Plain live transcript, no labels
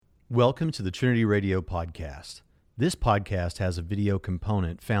Welcome to the Trinity Radio Podcast. This podcast has a video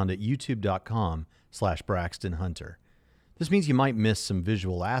component found at youtube.com/Braxton Hunter. This means you might miss some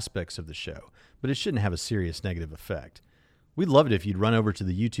visual aspects of the show, but it shouldn't have a serious negative effect. We'd love it if you'd run over to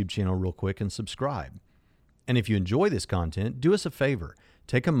the YouTube channel real quick and subscribe. And if you enjoy this content, do us a favor.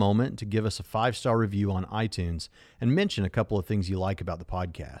 Take a moment to give us a 5-star review on iTunes and mention a couple of things you like about the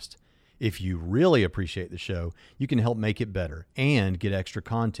podcast. If you really appreciate the show, you can help make it better and get extra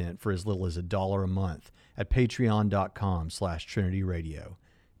content for as little as $1 a month at patreon.com/Trinity Radio.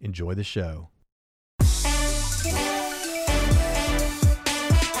 Enjoy the show.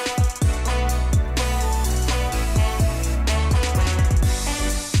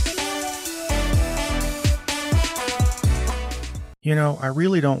 You know, I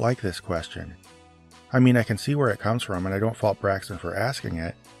really don't like this question. I mean, I can see where it comes from, and I don't fault Braxton for asking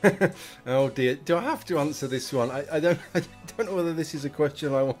it. Oh dear, do I have to answer this one? I don't know whether this is a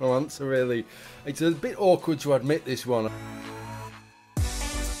question I want to answer, really. It's a bit awkward to admit this one.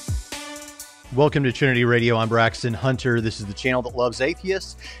 Welcome to Trinity Radio. I'm Braxton Hunter. This is the channel that loves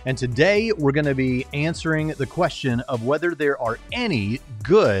atheists. And today we're going to be answering the question of whether there are any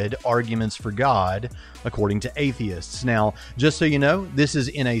good arguments for God according to atheists. Now, just so you know, this is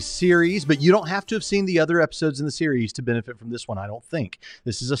in a series, but you don't have to have seen the other episodes in the series to benefit from this one, I don't think.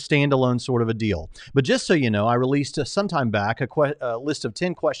 This is a standalone sort of a deal. But just so you know, I released some time back a list of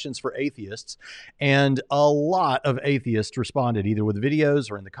 10 questions for atheists, and a lot of atheists responded either with videos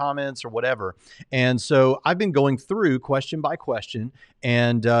or in the comments or whatever. And so I've been going through question by question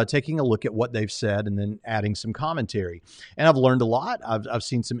and taking a look at what they've said and then adding some commentary. And I've learned a lot. I've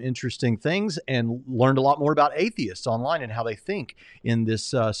seen some interesting things and learned a lot more about atheists online and how they think in this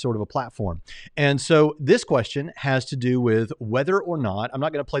sort of a platform. And so this question has to do with whether or not, I'm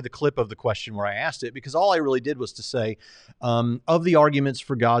not going to play the clip of the question where I asked it, because all I really did was to say, of the arguments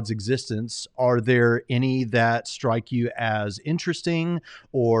for God's existence, are there any that strike you as interesting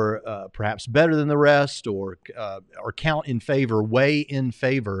or perhaps better than the rest, or count in favor, weigh in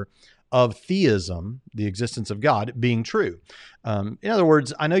favor of theism, the existence of God, being true? In other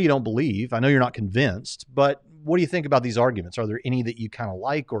words, I know you don't believe, I know you're not convinced, but what do you think about these arguments? Are there any that you kind of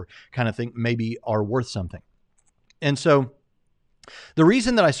like or kind of think maybe are worth something? And so the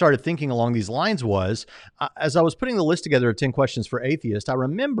reason that I started thinking along these lines was, as I was putting the list together of 10 questions for atheists, I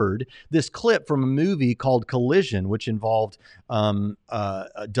remembered this clip from a movie called Collision, which involved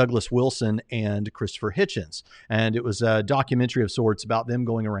Douglas Wilson and Christopher Hitchens. And it was a documentary of sorts about them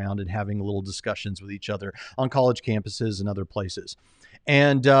going around and having little discussions with each other on college campuses and other places.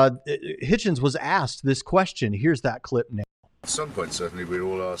 And Hitchens was asked this question. Here's that clip now. At some point, certainly, we're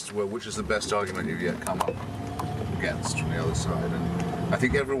all asked, well, which is the best argument you've yet come up against from the other side? And I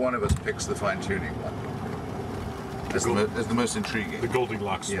think every one of us picks the fine-tuning one as the most intriguing. The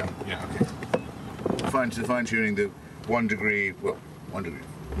Goldilocks yeah. one. Yeah, okay. Fine-tuning the 1 degree,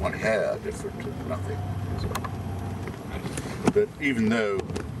 one hair different to nothing. So. But even though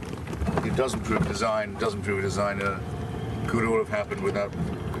it doesn't prove a designer could all have happened without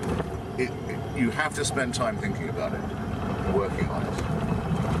it, you have to spend time thinking about it, working on it.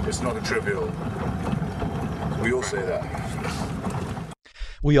 It's not a trivial. We all say that.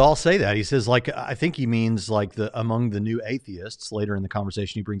 We all say that. He says, like, I think he means like among the new atheists. Later in the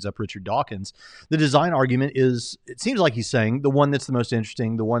conversation, he brings up Richard Dawkins. The design argument is, it seems like he's saying, the one that's the most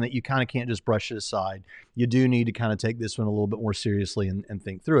interesting, the one that you kind of can't just brush it aside. You do need to kind of take this one a little bit more seriously and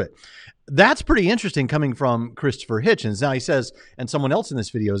think through it. That's pretty interesting coming from Christopher Hitchens. Now he says, and someone else in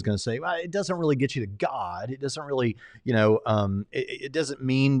this video is going to say, well, it doesn't really get you to God. It doesn't really, it doesn't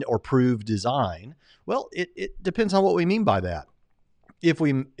mean or prove design. Well, it depends on what we mean by that. If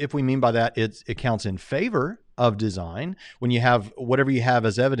we mean by that, it counts in favor of design when you have whatever you have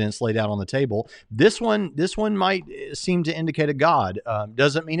as evidence laid out on the table. This one might seem to indicate a God.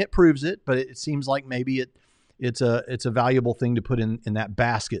 Doesn't mean it proves it, but it seems like maybe it's a valuable thing to put in that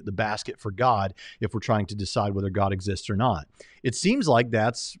basket, the basket for God, if we're trying to decide whether God exists or not. It seems like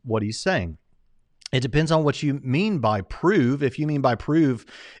that's what he's saying. It depends on what you mean by prove. If you mean by prove,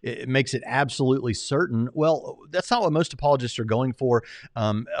 it makes it absolutely certain. Well, that's not what most apologists are going for.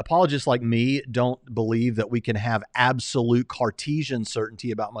 Apologists like me don't believe that we can have absolute Cartesian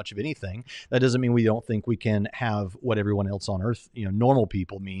certainty about much of anything. That doesn't mean we don't think we can have what everyone else on earth, normal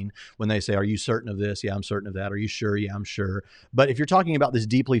people mean when they say, are you certain of this? Yeah, I'm certain of that. Are you sure? Yeah, I'm sure. But if you're talking about this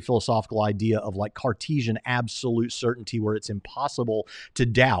deeply philosophical idea of like Cartesian absolute certainty where it's impossible to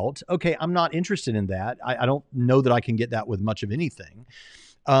doubt, okay, I'm not interested in that. I don't know that I can get that with much of anything.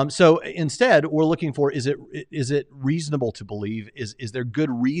 So instead, we're looking for, is it reasonable to believe? Is there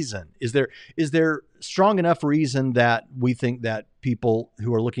good reason? Is there strong enough reason that we think that people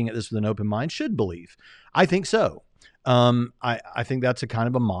who are looking at this with an open mind should believe? I think so. I think that's a kind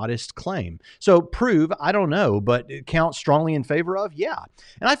of a modest claim. So prove, I don't know, but count strongly in favor of, yeah.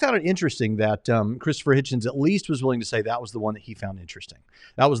 And I found it interesting that Christopher Hitchens at least was willing to say that was the one that he found interesting.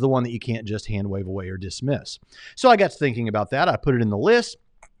 That was the one that you can't just hand wave away or dismiss. So I got to thinking about that. I put it in the list,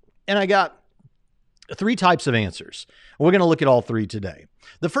 and I got 3 types of answers. We're going to look at all 3 today.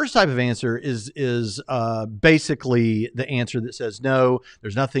 The first type of answer is basically the answer that says, no,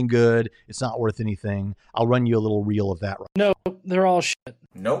 there's nothing good. It's not worth anything. I'll run you a little reel of that. No, they're all shit.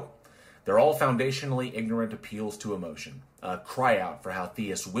 Nope. They're all foundationally ignorant appeals to emotion. A cry out for how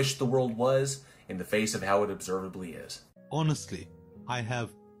theists wish the world was in the face of how it observably is. Honestly, I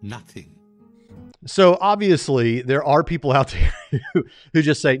have nothing. So obviously there are people out there who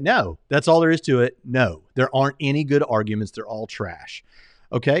just say, no, that's all there is to it. No, there aren't any good arguments. They're all trash.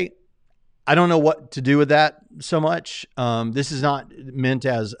 Okay. I don't know what to do with that so much. This is not meant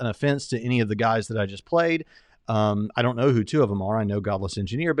as an offense to any of the guys that I just played. I don't know who 2 of them are. I know Godless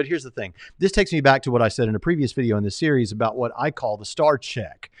Engineer, but here's the thing. This takes me back to what I said in a previous video in this series about what I call the star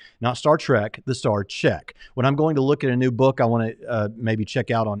check, not Star Trek, the star check. When I'm going to look at a new book I want to maybe check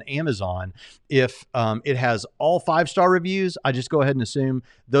out on Amazon, if it has all 5-star reviews, I just go ahead and assume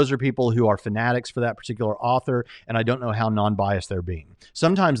those are people who are fanatics for that particular author, and I don't know how non-biased they're being.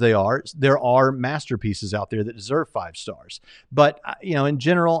 Sometimes they are. There are masterpieces out there that deserve 5 stars, but in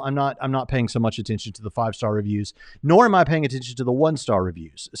general, I'm not paying so much attention to the 5-star reviews, nor am I paying attention to the 1-star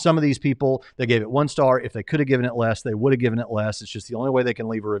reviews. Some of these people, they gave it 1 star. If they could have given it less, they would have given it less. It's just the only way they can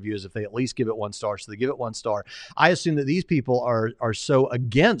leave a review is if they at least give it 1 star. So they give it 1 star. I assume that these people are so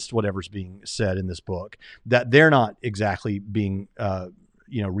against whatever's being said in this book that they're not exactly being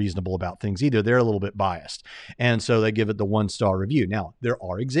reasonable about things either. They're a little bit biased. And so they give it the 1-star review. Now, there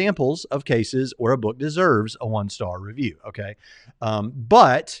are examples of cases where a book deserves a 1-star review. Okay.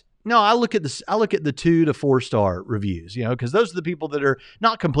 But no, I look at this. I look at the 2 to 4-star reviews, because those are the people that are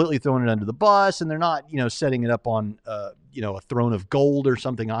not completely throwing it under the bus, and they're not, setting it up on, a throne of gold or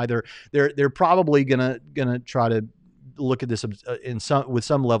something either. They're probably gonna try to look at this with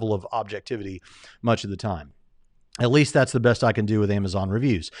some level of objectivity much of the time. At least that's the best I can do with Amazon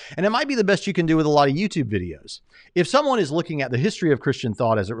reviews. And it might be the best you can do with a lot of YouTube videos. If someone is looking at the history of Christian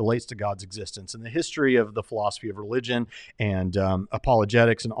thought as it relates to God's existence and the history of the philosophy of religion and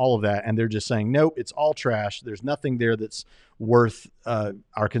apologetics and all of that, and they're just saying, nope, it's all trash. There's nothing there that's worth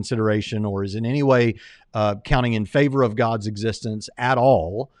our consideration or is in any way counting in favor of God's existence at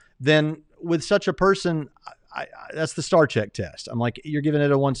all, then with such a person, that's the star check test. I'm like, you're giving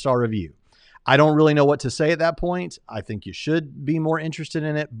it a 1-star review. I don't really know what to say at that point. I think you should be more interested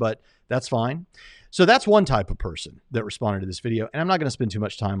in it, but that's fine. So that's one type of person that responded to this video, and I'm not going to spend too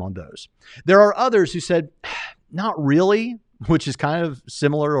much time on those. There are others who said, not really, which is kind of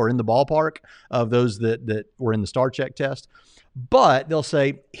similar or in the ballpark of those that were in the star check test. But they'll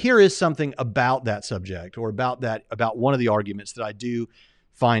say, here is something about that subject or about one of the arguments that I do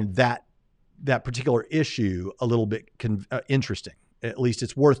find that particular issue a little bit interesting. At least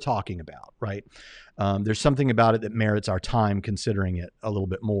it's worth talking about, right? There's something about it that merits our time considering it a little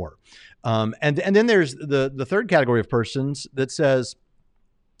bit more. And then there's the third category of persons that says,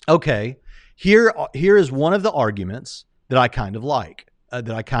 okay, here is one of the arguments that I kind of like,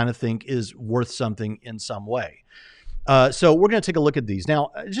 that I kind of think is worth something in some way. So we're going to take a look at these. Now,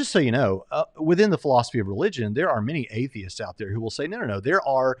 just so you know, within the philosophy of religion, there are many atheists out there who will say, no, there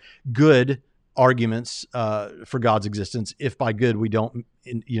are good arguments for God's existence. If by good we don't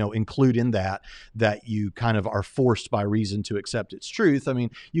include in that you kind of are forced by reason to accept its truth. I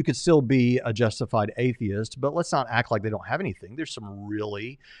mean, you could still be a justified atheist, but let's not act like they don't have anything. There's some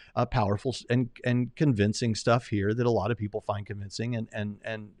really powerful and convincing stuff here that a lot of people find convincing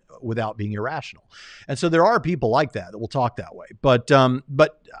and without being irrational. And so there are people like that will talk that way. But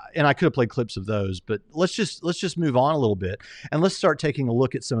and I could have played clips of those, but let's just move on a little bit and let's start taking a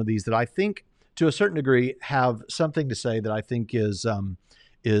look at some of these that I think to a certain degree have something to say that I think is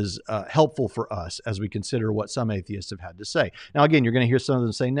helpful for us as we consider what some atheists have had to say. Now, again, you're going to hear some of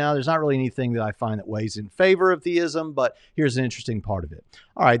them say, no, there's not really anything that I find that weighs in favor of theism, but here's an interesting part of it.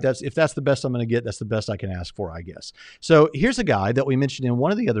 All right, if that's the best I'm going to get, that's the best I can ask for, I guess. So here's a guy that we mentioned in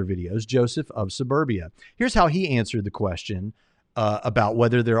one of the other videos, Joseph of Suburbia. Here's how he answered the question about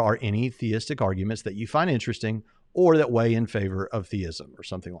whether there are any theistic arguments that you find interesting or that weigh in favor of theism or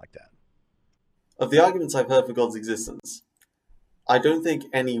something like that. Of the arguments I've heard for God's existence, I don't think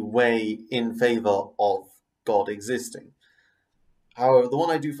any weigh in favor of God existing. However, the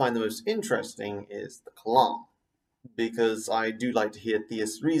one I do find the most interesting is the Kalam. because I do like to hear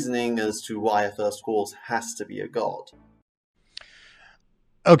theist reasoning as to why a first cause has to be a god.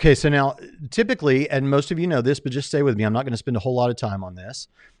 Okay, so now typically, and most of you know this, but just stay with me. I'm not going to spend a whole lot of time on this.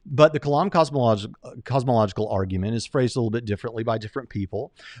 But the Kalam cosmological argument is phrased a little bit differently by different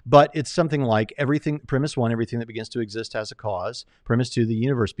people. But it's something like premise one, everything that begins to exist has a cause. Premise two, the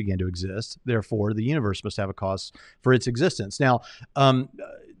universe began to exist. Therefore, the universe must have a cause for its existence. Now,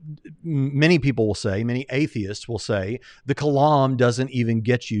 many people will say, many atheists will say, the Kalam doesn't even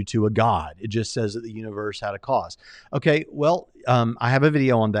get you to a God. It just says that the universe had a cause. Okay, well, I have a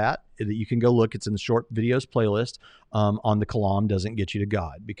video on that you can go look. It's in the short videos playlist on the Kalam doesn't get you to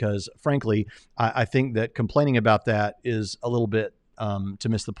God, because frankly, I think that complaining about that is a little bit to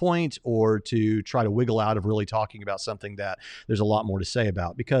miss the point, or to try to wiggle out of really talking about something that there's a lot more to say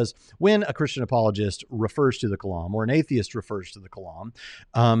about. Because when a Christian apologist refers to the Kalam, or an atheist refers to the Kalam,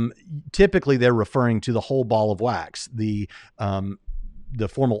 typically they're referring to the whole ball of wax, the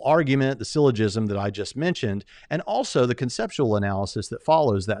formal argument, the syllogism that I just mentioned, and also the conceptual analysis that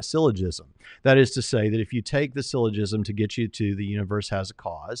follows that syllogism. That is to say that if you take the syllogism to get you to the universe has a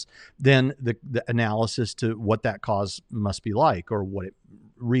cause, then the analysis to what that cause must be like, or what it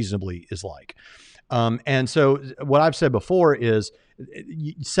reasonably is like. And so what I've said before is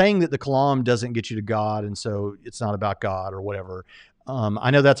saying that the Kalam doesn't get you to God, and so it's not about God or whatever.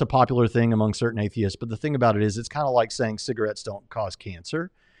 I know that's a popular thing among certain atheists, but the thing about it is it's kind of like saying cigarettes don't cause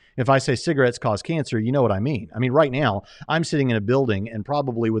cancer. If I say cigarettes cause cancer, you know what I mean. I mean, right now, I'm sitting in a building, and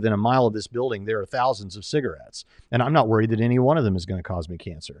probably within a mile of this building, there are thousands of cigarettes. And I'm not worried that any one of them is going to cause me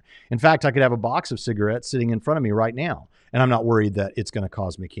cancer. In fact, I could have a box of cigarettes sitting in front of me right now, and I'm not worried that it's going to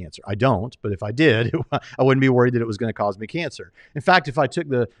cause me cancer. I don't, but if I did, I wouldn't be worried that it was going to cause me cancer. In fact, if I took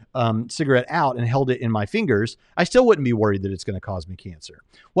the cigarette out and held it in my fingers, I still wouldn't be worried that it's going to cause me cancer.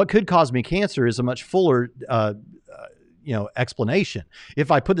 What could cause me cancer is a much fuller explanation.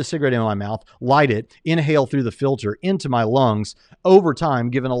 If I put the cigarette in my mouth, light it, inhale through the filter into my lungs, over time,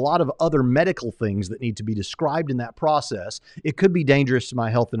 given a lot of other medical things that need to be described in that process, it could be dangerous to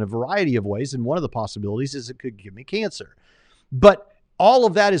my health in a variety of ways. And one of the possibilities is it could give me cancer. But all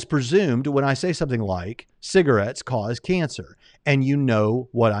of that is presumed when I say something like cigarettes cause cancer. And you know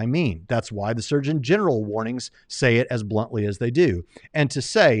what I mean. That's why the Surgeon General warnings say it as bluntly as they do. And to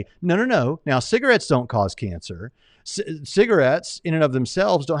say, no, now cigarettes don't cause cancer. Cigarettes in and of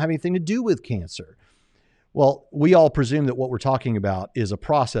themselves don't have anything to do with cancer. Well, we all presume that what we're talking about is a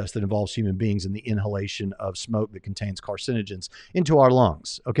process that involves human beings and the inhalation of smoke that contains carcinogens into our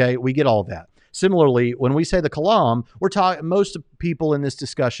lungs. Okay, we get all of that. Similarly, when we say the Kalam, most people in this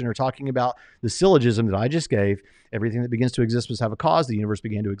discussion are talking about the syllogism that I just gave. Everything that begins to exist must have a cause. The universe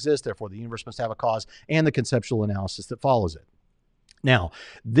began to exist. Therefore, the universe must have a cause, and the conceptual analysis that follows it. Now,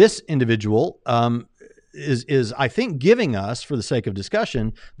 this individual is I think giving us, for the sake of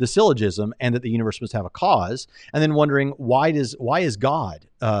discussion, the syllogism and that the universe must have a cause, and then wondering why is God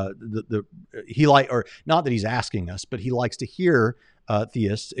not that he's asking us, but he likes to hear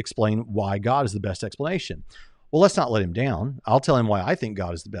theists explain why God is the best explanation. Well, let's not let him down. I'll tell him why I think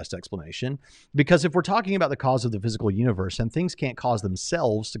God is the best explanation. Because if we're talking about the cause of the physical universe and things can't cause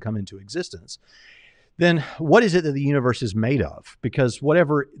themselves to come into existence, then what is it that the universe is made of? Because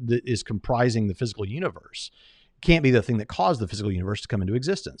whatever is comprising the physical universe can't be the thing that caused the physical universe to come into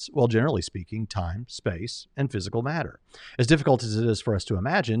existence. Well, generally speaking, time, space, and physical matter. As difficult as it is for us to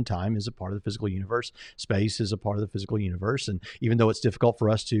imagine, time is a part of the physical universe. Space is a part of the physical universe. And even though it's difficult for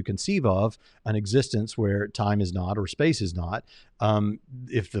us to conceive of an existence where time is not or space is not,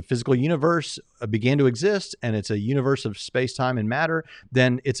 if the physical universe began to exist and it's a universe of space, time, and matter,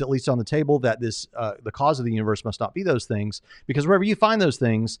 then it's at least on the table that the cause of the universe must not be those things, because wherever you find those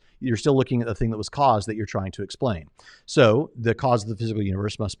things, you're still looking at the thing that was caused that you're trying to explain. So the cause of the physical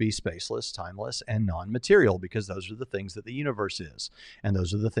universe must be spaceless, timeless, and non-material, because those are the things that the universe is, and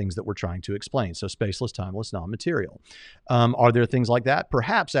those are the things that we're trying to explain. So spaceless, timeless, non-material. Are there things like that?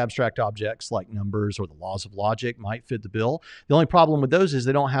 Perhaps abstract objects like numbers or the laws of logic might fit the bill. The only problem with those is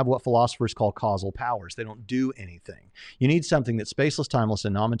they don't have what philosophers call causal powers. They don't do anything. You need something that's spaceless, timeless,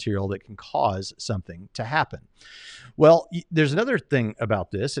 and non-material that can cause something to happen. Well, there's another thing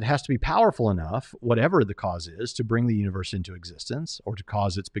about this. It has to be powerful enough, whatever the cause is, to bring the universe into existence or to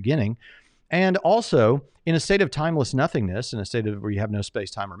cause its beginning. And also, in a state of timeless nothingness, in a state of where you have no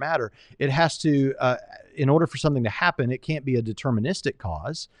space, time, or matter, it has to, in order for something to happen, it can't be a deterministic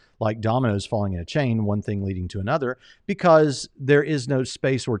cause, like dominoes falling in a chain, one thing leading to another, because there is no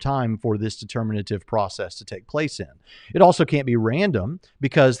space or time for this determinative process to take place in. It also can't be random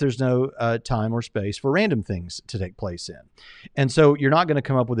because there's no time or space for random things to take place in. And so you're not going to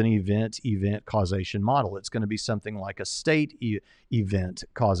come up with an event causation model. It's going to be something like a state event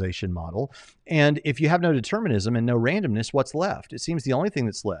causation model. And if you have no determinism and no randomness, what's left? It seems the only thing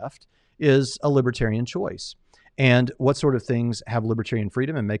that's left is a libertarian choice. And what sort of things have libertarian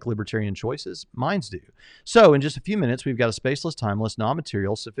freedom and make libertarian choices? Minds do. So in just a few minutes, we've got a spaceless, timeless,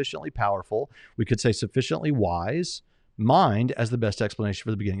 non-material, sufficiently powerful, we could say sufficiently wise mind as the best explanation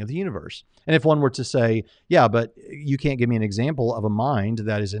for the beginning of the universe. And if one were to say, yeah, but you can't give me an example of a mind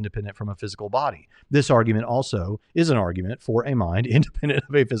that is independent from a physical body. This argument also is an argument for a mind independent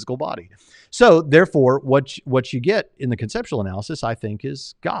of a physical body. So therefore, what you get in the conceptual analysis, I think,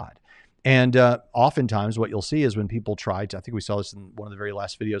 is God. And oftentimes what you'll see is when people try to, I think we saw this in one of the very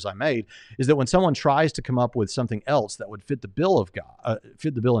last videos I made, is that when someone tries to come up with something else that would fit the bill of God,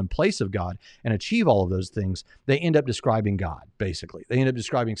 fit the bill in place of God and achieve all of those things, they end up describing God, basically. They end up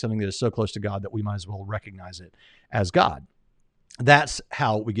describing something that is so close to God that we might as well recognize it as God. That's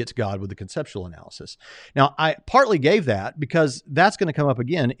how we get to God with the conceptual analysis. Now, I partly gave that because that's going to come up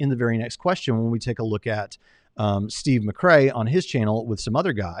again in the very next question when we take a look at Steve McRae on his channel with some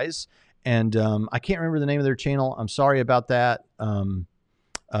other guys. And I can't remember the name of their channel. I'm sorry about that.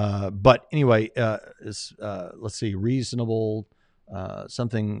 But anyway, let's see, reasonable,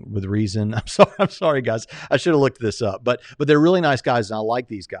 something with reason. I'm sorry, guys. I should have looked this up. But they're really nice guys, and I like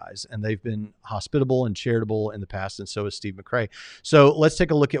these guys. And they've been hospitable and charitable in the past, and so is Steve McRae. So let's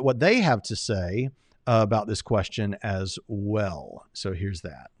take a look at what they have to say about this question as well. So here's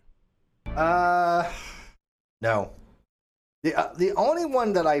that. No. The only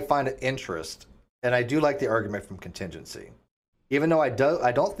one that I find of interest, and I do like the argument from contingency, even though I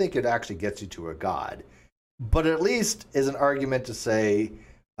don't think it actually gets you to a God, but at least is an argument to say,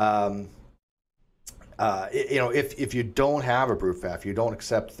 if you don't have a brute fact, if you don't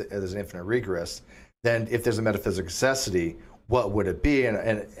accept that there's an infinite regress, then if there's a metaphysical necessity, what would it be?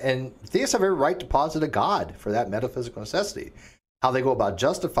 And theists have every right to posit a God for that metaphysical necessity. How they go about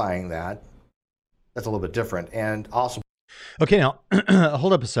justifying that, that's a little bit different. And also, okay, now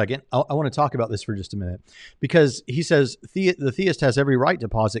hold up a second. I want to talk about this for just a minute, because he says the theist has every right to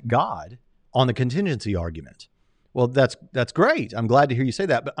posit God on the contingency argument. Well, that's great. I'm glad to hear you say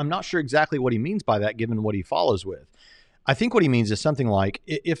that, but I'm not sure exactly what he means by that, given what he follows with. I think what he means is something like,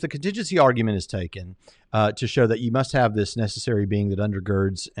 if the contingency argument is taken to show that you must have this necessary being that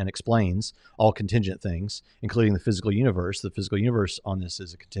undergirds and explains all contingent things, including the physical universe on this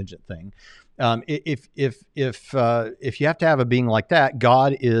is a contingent thing. If you have to have a being like that,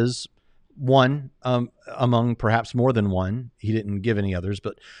 God is one among perhaps more than one. He didn't give any others,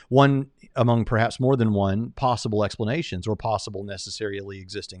 but one among perhaps more than one possible explanations or possible necessarily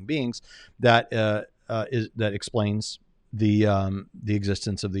existing beings that explains the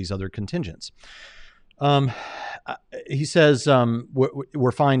existence of these other contingents. He says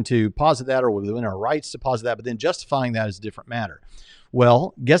we're fine to posit that, or we're within our rights to posit that, but then justifying that is a different matter.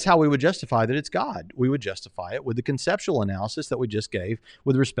 Well, guess how we would justify that it's God? We would justify it with the conceptual analysis that we just gave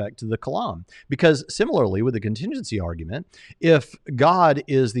with respect to the kalam. Because similarly, with the contingency argument, if God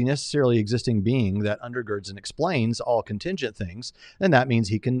is the necessarily existing being that undergirds and explains all contingent things, then that means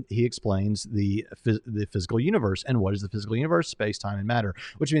he explains the physical universe. And what is the physical universe? Space, time, and matter,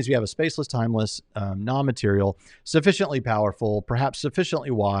 which means we have a spaceless, timeless, non-material, sufficiently powerful, perhaps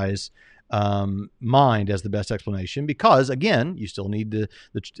sufficiently wise, mind as the best explanation, because again, you still need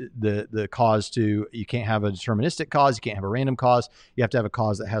the cause to, you can't have a deterministic cause, you can't have a random cause, you have to have a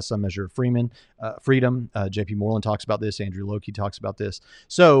cause that has some measure of freedom. J.P. Moreland talks about this, Andrew Loki talks about this.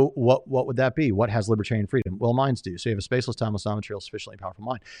 So what would that be? What has libertarian freedom? Well, minds do. So you have a spaceless, timeless, non-material, sufficiently powerful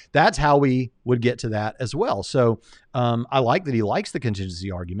mind. That's how we would get to that as well. So I like that he likes the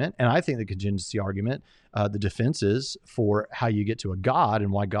contingency argument, and I think the contingency argument, the defenses for how you get to a God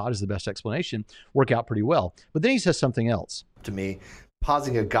and why God is the best explanation, work out pretty well. But then he says something else. To me,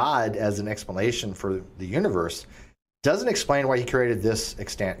 positing a God as an explanation for the universe doesn't explain why he created this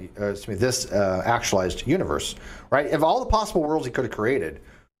actualized universe, right? Of all the possible worlds he could have created,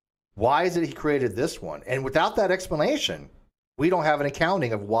 why is it he created this one? And without that explanation, we don't have an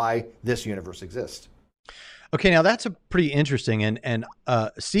accounting of why this universe exists. Okay, now that's a pretty interesting, and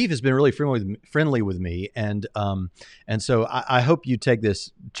Steve has been really friendly with me, and so I hope you take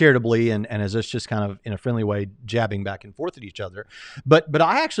this charitably and as us just kind of in a friendly way jabbing back and forth at each other. But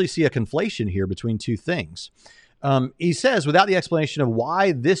I actually see a conflation here between two things. He says, without the explanation of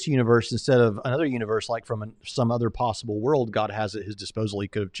why this universe instead of another universe, like from some other possible world God has at his disposal, he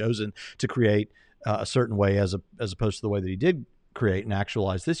could have chosen to create a certain way as opposed to the way that he did create and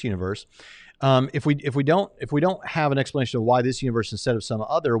actualize this universe. If we don't have an explanation of why this universe instead of some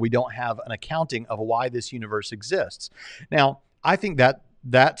other, we don't have an accounting of why this universe exists. Now, I think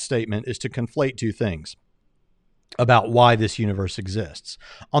that statement is to conflate two things about why this universe exists.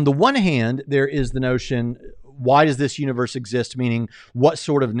 On the one hand, there is the notion, why does this universe exist? Meaning, what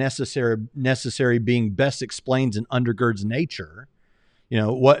sort of necessary being best explains and undergirds nature?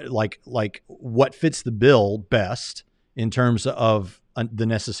 What fits the bill best in terms of the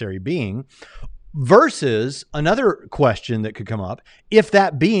necessary being, versus another question that could come up. If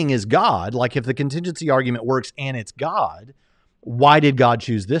that being is God, like if the contingency argument works and it's God, why did God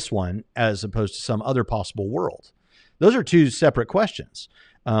choose this one as opposed to some other possible world? Those are two separate questions.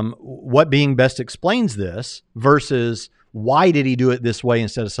 What being best explains this versus why did he do it this way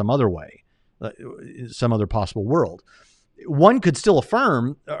instead of some other way, some other possible world? One could still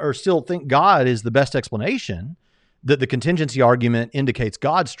affirm or still think God is the best explanation, that the contingency argument indicates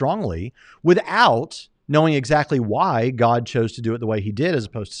God strongly, without knowing exactly why God chose to do it the way he did, as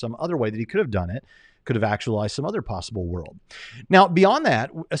opposed to some other way that he could have done it, could have actualized some other possible world. Now, beyond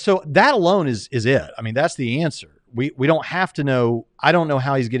that, so that alone is it. I mean, that's the answer. We don't have to know. I don't know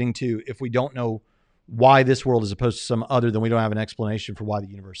how he's getting to, if we don't know why this world as opposed to some other, then we don't have an explanation for why the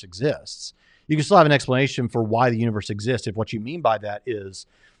universe exists. You can still have an explanation for why the universe exists if what you mean by that is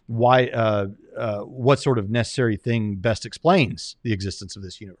why, what sort of necessary thing best explains the existence of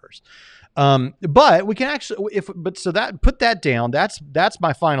this universe. But we can actually, put that down. That's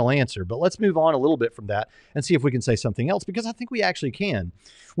my final answer. But let's move on a little bit from that and see if we can say something else, because I think we actually can,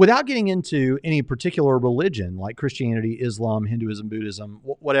 without getting into any particular religion like Christianity, Islam, Hinduism, Buddhism,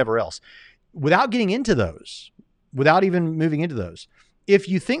 whatever else, without getting into those, without even moving into those. If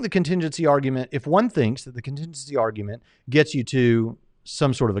you think the contingency argument, if one thinks that the contingency argument gets you to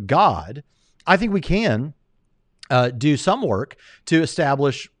some sort of a God, I think we can do some work to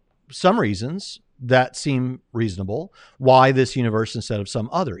establish some reasons that seem reasonable why this universe instead of some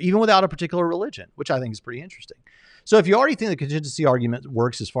other, even without a particular religion, which I think is pretty interesting. So if you already think the contingency argument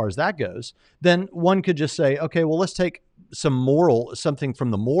works as far as that goes, then one could just say, okay, well, let's take something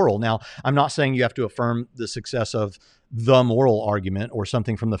from the moral. Now, I'm not saying you have to affirm the success of the moral argument or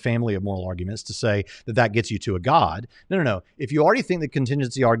something from the family of moral arguments to say that gets you to a God. No. If you already think the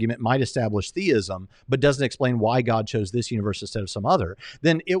contingency argument might establish theism, but doesn't explain why God chose this universe instead of some other,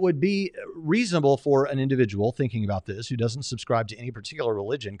 then it would be reasonable for an individual thinking about this who doesn't subscribe to any particular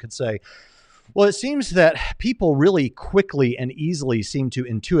religion could say, well, it seems that people really quickly and easily seem to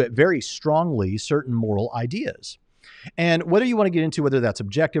intuit very strongly certain moral ideas. And whether you want to get into whether that's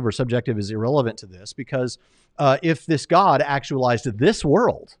objective or subjective is irrelevant to this, because if this God actualized this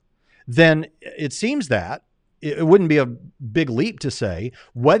world, then it seems that it wouldn't be a big leap to say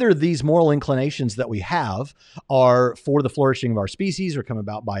whether these moral inclinations that we have are for the flourishing of our species or come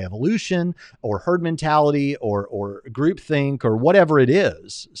about by evolution or herd mentality or groupthink or whatever it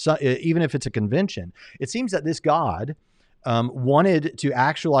is. So even if it's a convention, it seems that this God wanted to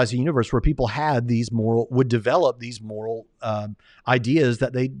actualize a universe where people had would develop these moral ideas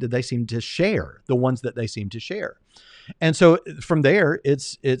that they seem to share, the ones that they seem to share. And so from there,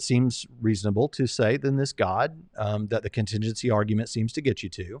 it seems reasonable to say then this God that the contingency argument seems to get you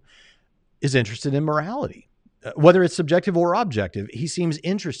to is interested in morality, whether it's subjective or objective. He seems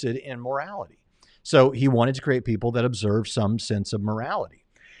interested in morality. So he wanted to create people that observe some sense of morality.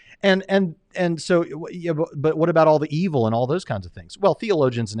 And so, yeah, but what about all the evil and all those kinds of things? Well,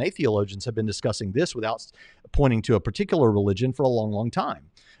 theologians and atheologians have been discussing this without pointing to a particular religion for a long, long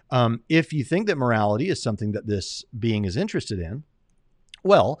time. If you think that morality is something that this being is interested in,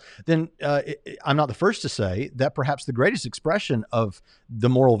 well, then I'm not the first to say that perhaps the greatest expression of the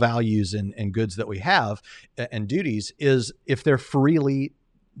moral values and goods that we have and duties is if they're freely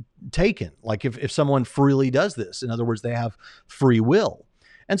taken, like if someone freely does this. In other words, they have free will.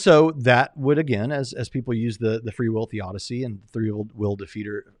 And so that would, again, as people use the free will theodicy and free will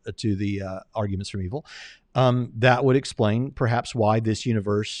defeater to the arguments from evil, that would explain perhaps why this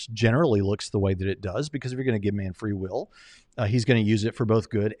universe generally looks the way that it does, because if you're going to give man free will, he's going to use it for both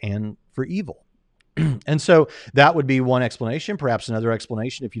good and for evil. And so that would be one explanation. Perhaps another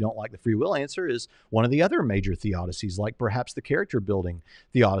explanation, if you don't like the free will answer, is one of the other major theodicies, like perhaps the character building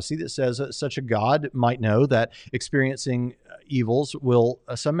theodicy that says such a God might know that experiencing evils will,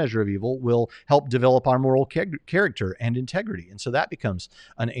 some measure of evil, will help develop our moral character and integrity. And so that becomes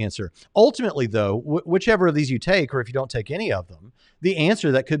an answer. Ultimately, though, whichever of these you take, or if you don't take any of them, the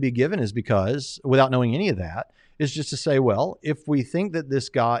answer that could be given is because, without knowing any of that, is just to say, well, if we think that this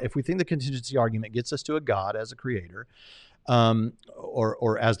God, if we think the contingency argument gets us to a God as a creator,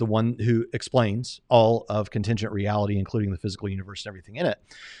 or as the one who explains all of contingent reality, including the physical universe and everything in it,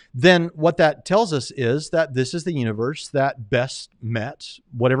 then what that tells us is that this is the universe that best met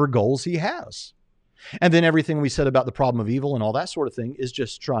whatever goals he has. And then everything we said about the problem of evil and all that sort of thing is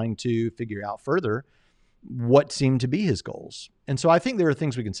just trying to figure out further what seemed to be his goals. And so I think there are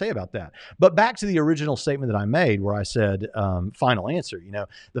things we can say about that. But back to the original statement that I made where I said, final answer,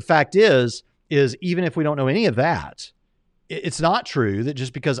 the fact is even if we don't know any of that, it's not true that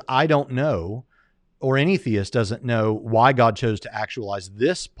just because I don't know, or any theist doesn't know why God chose to actualize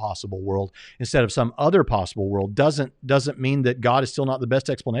this possible world instead of some other possible world doesn't mean that God is still not the best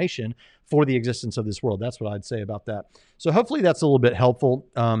explanation for the existence of this world. That's what I'd say about that. So hopefully that's a little bit helpful.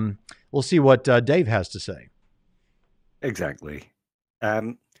 We'll see what Dave has to say. Exactly. For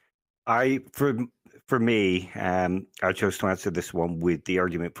me, I chose to answer this one with the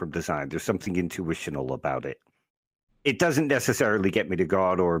argument from design. There's something intuitional about it. It doesn't necessarily get me to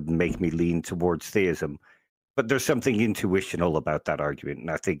God or make me lean towards theism, but there's something intuitional about that argument.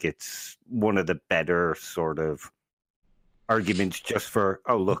 And I think it's one of the better sort of arguments just for,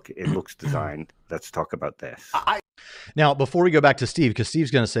 oh, look, it looks designed. Let's talk about this. Now, before we go back to Steve, because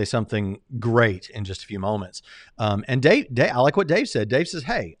Steve's going to say something great in just a few moments. And Dave, I like what Dave said. Dave says,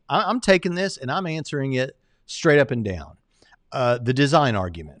 hey, I'm taking this and I'm answering it straight up and down. The design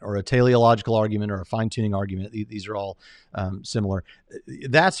argument or a teleological argument or a fine-tuning argument, these are all similar.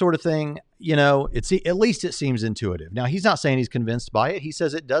 That sort of thing, at least it seems intuitive. Now, he's not saying he's convinced by it. He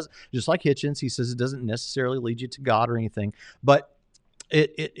says it does, just like Hitchens, he says it doesn't necessarily lead you to God or anything, but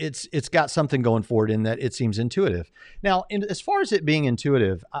it's got something going for it in that it seems intuitive. Now, as far as it being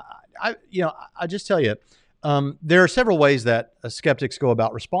intuitive, I just tell you, there are several ways that skeptics go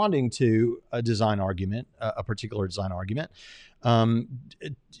about responding to a design argument, a particular design argument.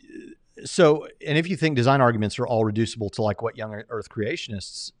 So, and if you think design arguments are all reducible to like what young Earth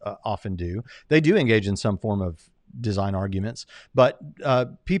creationists often do, they do engage in some form of design arguments, but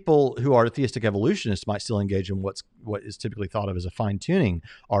people who are theistic evolutionists might still engage in what is typically thought of as a fine-tuning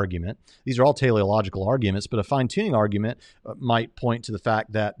argument. These are all teleological arguments, but a fine-tuning argument might point to the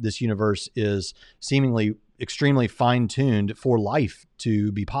fact that this universe is seemingly extremely fine-tuned for life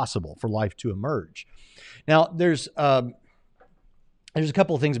to be possible, for life to emerge. Now, there's a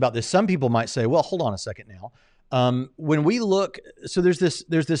couple of things about this. Some people might say, well, hold on a second now. When we look, so there's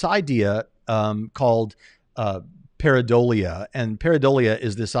this idea called pareidolia, and pareidolia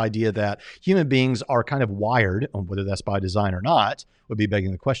is this idea that human beings are kind of wired, whether that's by design or not, would be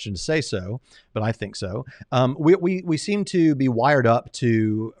begging the question to say so, but I think so. We seem to be wired up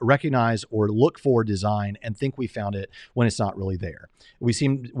to recognize or look for design and think we found it when it's not really there. We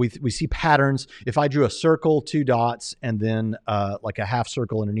see patterns. If I drew a circle, 2 dots, and then like a half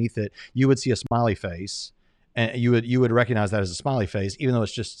circle underneath it, you would see a smiley face. And you would recognize that as a smiley face, even though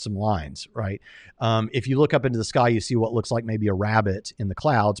it's just some lines, right? If you look up into the sky, you see what looks like maybe a rabbit in the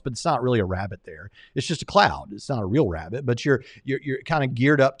clouds, but it's not really a rabbit there. It's just a cloud. It's not a real rabbit, but you're kind of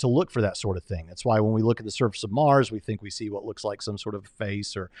geared up to look for that sort of thing. That's why when we look at the surface of Mars, we think we see what looks like some sort of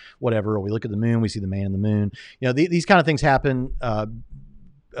face or whatever. Or we look at the moon, we see the man in the moon. These kind of things happen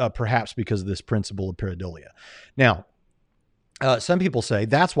perhaps because of this principle of pareidolia. Now, some people say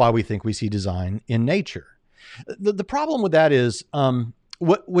that's why we think we see design in nature. The problem with that is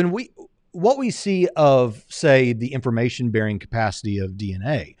what we see of, say, the information bearing capacity of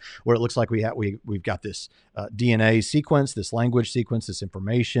DNA, where it looks like we've got this DNA sequence, this language sequence, this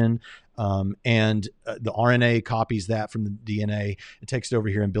information, and the RNA copies that from the DNA. It takes it over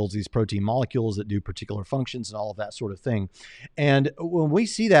here and builds these protein molecules that do particular functions and all of that sort of thing. And when we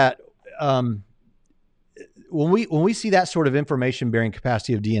see that, when we see that sort of information bearing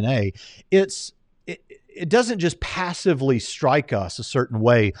capacity of DNA, it doesn't just passively strike us a certain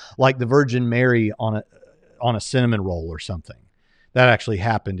way, like the Virgin Mary on a cinnamon roll or something. That actually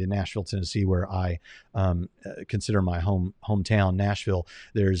happened in Nashville, Tennessee, where I consider my hometown, Nashville.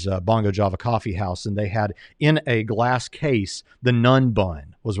 There's a Bongo Java Coffee House, and they had in a glass case the nun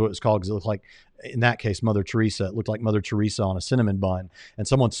bun was what it was called, because it looked like, in that case, Mother Teresa. It looked like Mother Teresa on a cinnamon bun, and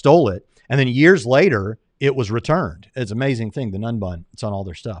someone stole it. And then years later, it was returned. It's an amazing thing, the nun bun. It's on all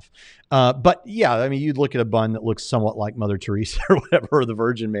their stuff. But yeah, I mean, you'd look at a bun that looks somewhat like Mother Teresa or whatever, or the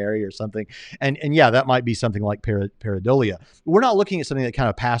Virgin Mary or something. And yeah, that might be something like pareidolia. We're not looking at something that kind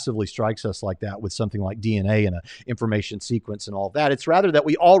of passively strikes us like that with something like DNA and an information sequence and all of that. It's rather that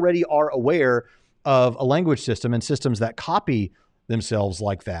we already are aware of a language system and systems that copy themselves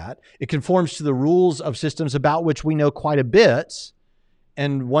like that. It conforms to the rules of systems about which we know quite a bit.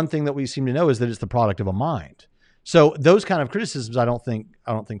 And one thing that we seem to know is that it's the product of a mind. So those kind of criticisms, I don't think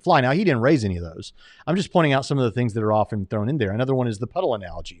fly. Now, he didn't raise any of those. I'm just pointing out some of the things that are often thrown in there. Another one is the puddle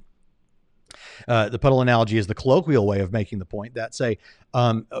analogy. The puddle analogy is the colloquial way of making the point that, say,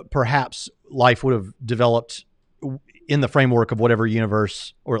 perhaps life would have developed in the framework of whatever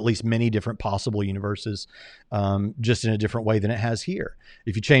universe, or at least many different possible universes, just in a different way than it has here.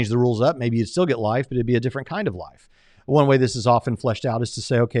 If you change the rules up, maybe you'd still get life, but it'd be a different kind of life. One way this is often fleshed out is to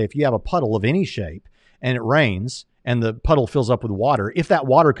say, okay, if you have a puddle of any shape and it rains and the puddle fills up with water, if that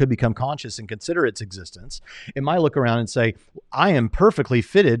water could become conscious and consider its existence, it might look around and say, I am perfectly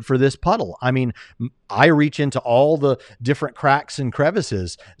fitted for this puddle. I mean, I reach into all the different cracks and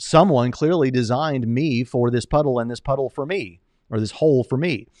crevices. Someone clearly designed me for this puddle and this puddle for me, or this hole for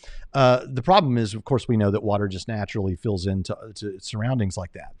me. The problem is, of course, we know that water just naturally fills into surroundings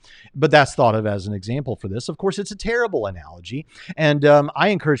like that. But that's thought of as an example for this. Of course, it's a terrible analogy. And I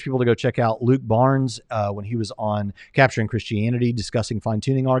encourage people to go check out Luke Barnes when he was on Capturing Christianity, discussing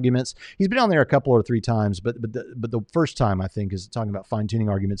fine-tuning arguments. He's been on there a couple or three times, but the first time, I think, is talking about fine-tuning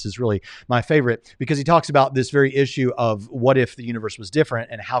arguments is really my favorite, because he talks about this very issue of what if the universe was different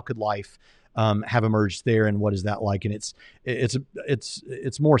and how could life have emerged there, and what is that like? And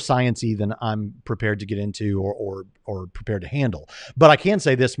it's more sciencey than I'm prepared to get into or prepared to handle. But I can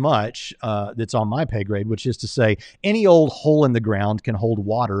say this much that's on my pay grade, which is to say, any old hole in the ground can hold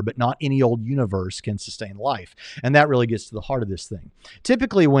water, but not any old universe can sustain life. And that really gets to the heart of this thing.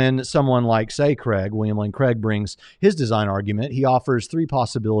 Typically, when someone like, say, William Lane Craig brings his design argument, he offers three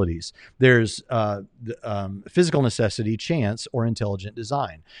possibilities. There's physical necessity, chance, or intelligent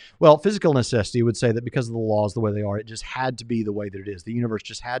design. Well, physical necessity would say that because of the laws the way they are, it just had to be the way that it is. The universe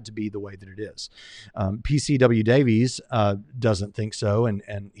just had to be the way that it is. PCW Davies doesn't think so,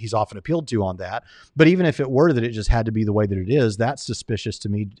 and he's often appealed to on that. But even if it were that it just had to be the way that it is, that's suspicious to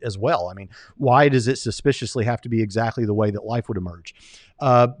me as well. I mean, why does it suspiciously have to be exactly the way that life would emerge?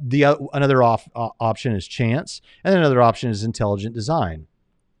 Another option is chance, and another option is intelligent design.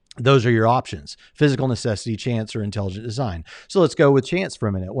 Those are your options: physical necessity, chance, or intelligent design. So let's go with chance for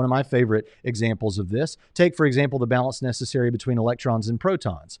a minute. One of my favorite examples of this, take, for example, the balance necessary between electrons and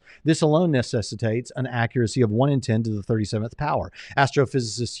protons. This alone necessitates an accuracy of 1 in 10 to the 37th power.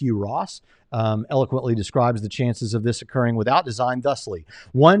 Astrophysicist Hugh Ross eloquently describes the chances of this occurring without design thusly: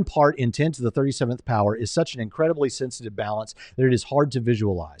 1 part in 10 to the 37th power is such an incredibly sensitive balance that it is hard to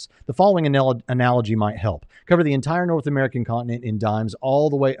visualize. The following analogy might help. Cover the entire North American continent in dimes all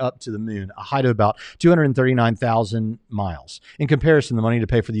the way up to the moon, a height of about 239,000 miles. In comparison, the money to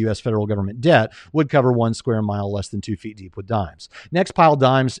pay for the U.S. federal government debt would cover 1 square mile less than 2 feet deep with dimes. Next, pile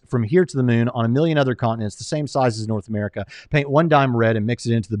dimes from here to the moon on a million other continents the same size as North America. Paint 1 dime red and mix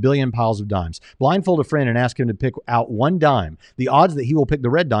it into the billion piles of dimes. Blindfold a friend and ask him to pick out 1 dime. The odds that he will pick the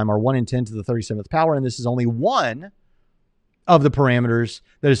red dime are 1 in 10 to the 37th power, and this is only one of the parameters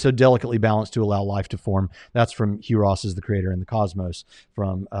that is so delicately balanced to allow life to form. That's from Hugh Ross's The Creator and the Cosmos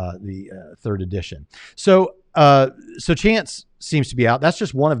from the 3rd edition. So chance seems to be out. That's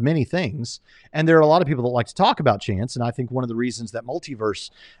just one of many things. And there are a lot of people that like to talk about chance. And I think one of the reasons that multiverse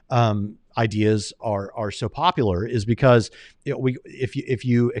ideas are so popular is because if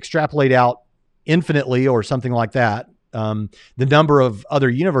you extrapolate out infinitely or something like that, the number of other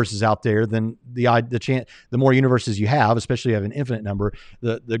universes out there, then the more universes you have, especially if you have an infinite number,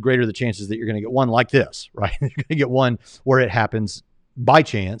 the greater the chances that you're going to get one like this, right? You're going to get one where it happens by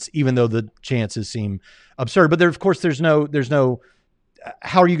chance, even though the chances seem absurd. But there's no,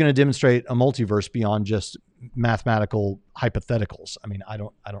 how are you going to demonstrate a multiverse beyond just mathematical hypotheticals? I mean, I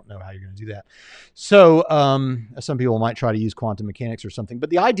don't know how you're going to do that. So some people might try to use quantum mechanics or something, but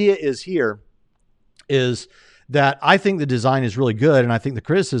the idea is that I think the design is really good, and I think the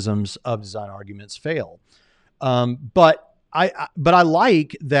criticisms of design arguments fail. But I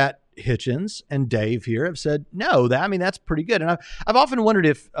like that Hitchens and Dave here have said, no, that's pretty good. And I've often wondered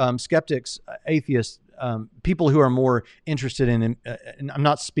if skeptics, atheists, people who are more interested in, and I'm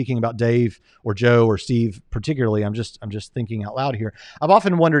not speaking about Dave or Joe or Steve particularly, I'm just thinking out loud here. I've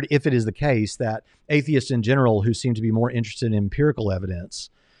often wondered if it is the case that atheists in general, who seem to be more interested in empirical evidence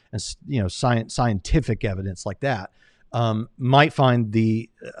and scientific evidence like that, might find the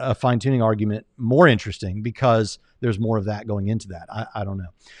fine-tuning argument more interesting because there's more of that going into that. I don't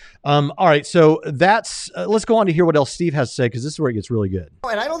know. All right, so that's let's go on to hear what else Steve has to say, because this is where it gets really good.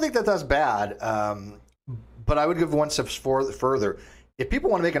 And I don't think that that's bad, but I would give one step further. If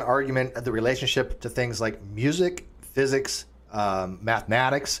people want to make an argument of the relationship to things like music, physics,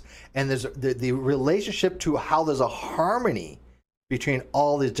 mathematics, and there's the relationship to how there's a harmony between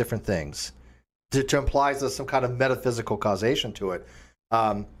all these different things, to implies there's some kind of metaphysical causation to it.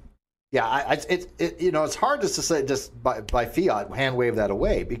 It's hard just to say just by fiat hand wave that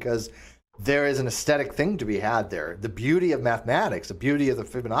away, because there is an aesthetic thing to be had there. The beauty of mathematics, the beauty of the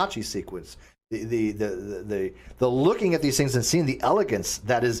Fibonacci sequence, the looking at these things and seeing the elegance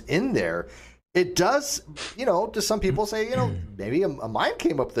that is in there. It does, to some people say, maybe a mind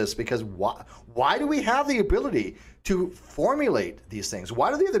came up with this, because why do we have the ability to formulate these things?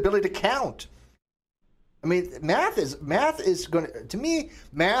 Why do we have the ability to count? I mean, math is going to me,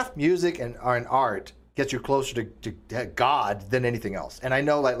 math, music, and art gets you closer to God than anything else. And I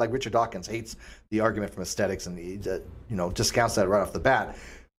know like Richard Dawkins hates the argument from aesthetics, and he discounts that right off the bat.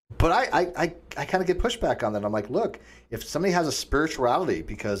 But I kind of get pushback on that. I'm like, look, if somebody has a spirituality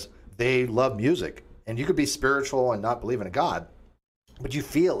because they love music, and you could be spiritual and not believe in a God, but you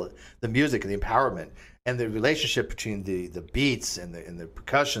feel the music and the empowerment and the relationship between the beats and the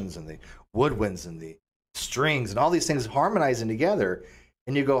percussions and the woodwinds and the strings and all these things harmonizing together,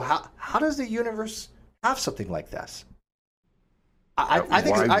 and you go, how does the universe have something like this? I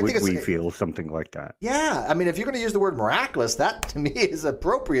think we feel something like that? Yeah, I mean, if you're going to use the word miraculous, that to me is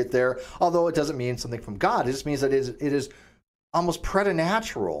appropriate there. Although it doesn't mean something from God, it just means that it is almost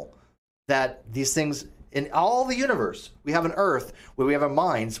preternatural that these things in all the universe, we have an earth where we have our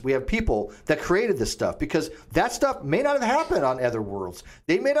minds, we have people that created this stuff, because that stuff may not have happened on other worlds.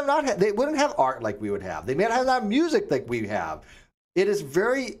 They may have not. They wouldn't have art like we would have. They may not have music like we have. It is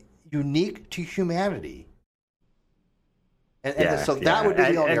very unique to humanity, and so that would be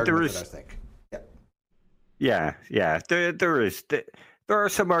the only argument that I think. There are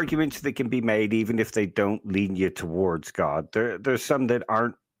some arguments that can be made, even if they don't lean you towards God. There's some that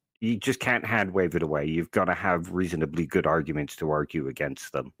aren't. You just can't hand wave it away. You've got to have reasonably good arguments to argue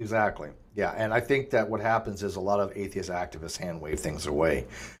against them. Exactly. Yeah, and I think that what happens is a lot of atheist activists hand wave things away.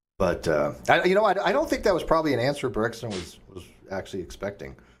 But I don't think that was probably an answer Bergson was actually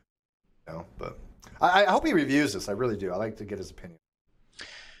expecting. But I hope he reviews this. I really do. I like to get his opinion.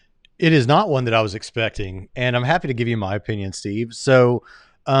 It is not one that I was expecting, and I'm happy to give you my opinion, Steve. So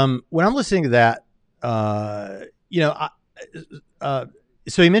when I'm listening to that,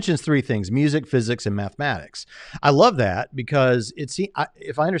 so he mentions three things: music, physics, and mathematics. I love that, because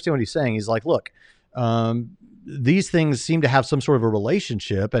if I understand what he's saying, he's like, look, these things seem to have some sort of a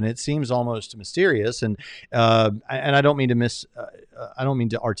relationship, and it seems almost mysterious. And I don't mean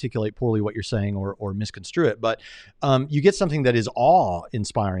to articulate poorly what you're saying or misconstrue it, but you get something that is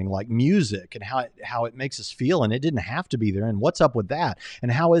awe-inspiring, like music, and how it makes us feel, and it didn't have to be there. And what's up with that?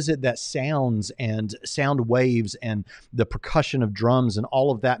 And how is it that sounds and sound waves and the percussion of drums and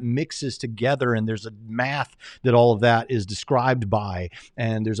all of that mixes together, and there's a math that all of that is described by,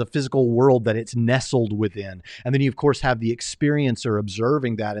 and there's a physical world that it's nestled within. And then you, of course, have the experiencer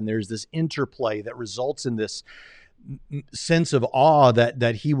observing that, and there's this interplay that results in this sense of awe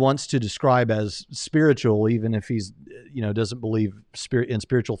that he wants to describe as spiritual, even if he's doesn't believe in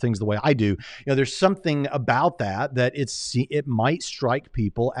spiritual things the way I do. There's something about that it might strike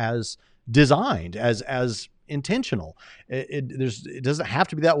people as designed, as intentional. It doesn't have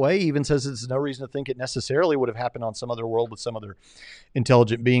to be that way. He even says there's no reason to think it necessarily would have happened on some other world with some other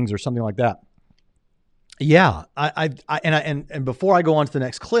intelligent beings or something like that. Yeah, and before I go on to the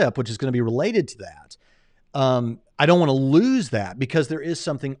next clip, which is going to be related to that, I don't want to lose that, because there is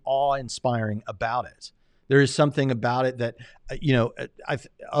something awe-inspiring about it. There is something about it that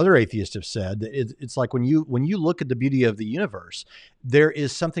other atheists have said that it's like when you look at the beauty of the universe, there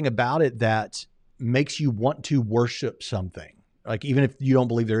is something about it that makes you want to worship something, like even if you don't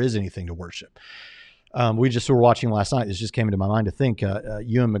believe there is anything to worship. We just were watching last night. This just came into my mind to think.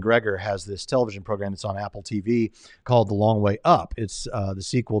 Ewan McGregor has this television program that's on Apple TV called The Long Way Up. It's the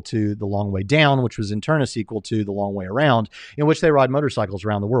sequel to The Long Way Down, which was in turn a sequel to The Long Way Around, in which they ride motorcycles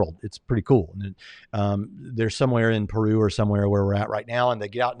around the world. It's pretty cool. And they're somewhere in Peru or somewhere where we're at right now, and they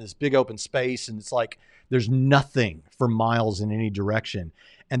get out in this big open space, and it's like there's nothing for miles in any direction.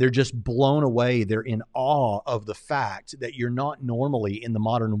 And they're just blown away. They're in awe of the fact that you're not normally in the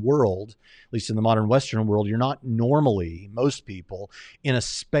modern world, at least in the modern Western world, you're not normally, most people, in a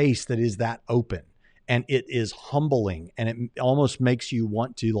space that is that open. And it is humbling, and it almost makes you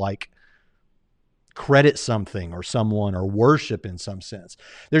want to credit something or someone or worship in some sense.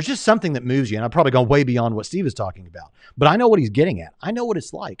 There's just something that moves you. And I've probably gone way beyond what Steve is talking about, but I know what he's getting at. I know what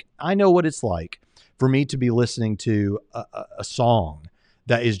it's like. I know what it's like for me to be listening to a song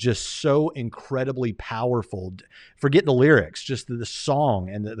that is just so incredibly powerful. Forget the lyrics, just the song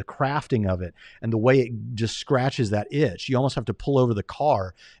and the crafting of it and the way it just scratches that itch. You almost have to pull over the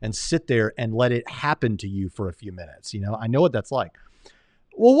car and sit there and let it happen to you for a few minutes. You know, I know what that's like.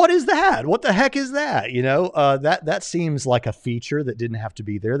 Well, what is that? What the heck is that? You know, that seems like a feature that didn't have to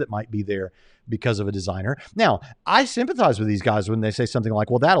be there, that might be there because of a designer. Now, I sympathize with these guys when they say something like,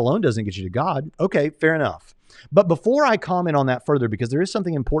 well, that alone doesn't get you to God. Okay, fair enough. But before I comment on that further, because there is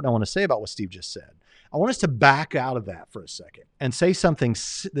something important I want to say about what Steve just said, I want us to back out of that for a second and say something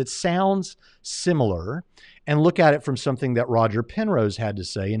that sounds similar and look at it from something that Roger Penrose had to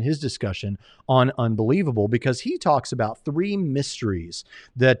say in his discussion on Unbelievable, because he talks about 3 mysteries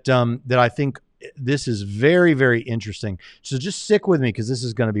that I think this is very, very interesting. So just stick with me because this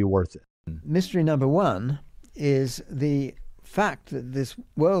is going to be worth it. Mystery number 1 is the fact that this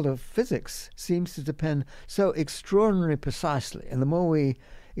world of physics seems to depend so extraordinarily precisely, and the more we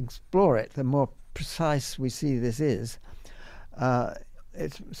explore it, the more precise we see this is.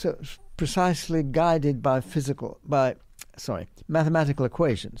 It's so precisely guided by mathematical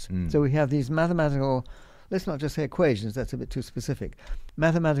equations. So we have these mathematical, let's not just say equations, that's a bit too specific,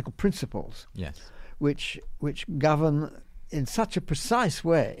 mathematical principles, yes, which govern in such a precise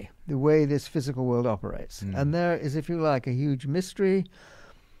way the way this physical world operates. And there is, if you like, a huge mystery.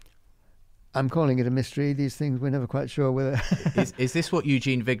 I'm calling it a mystery. These things, we're never quite sure whether... is this what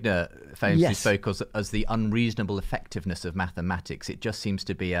Eugene Wigner famously Yes. spoke as the unreasonable effectiveness of mathematics? It just seems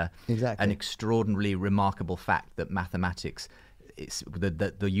to be Exactly. an extraordinarily remarkable fact that mathematics,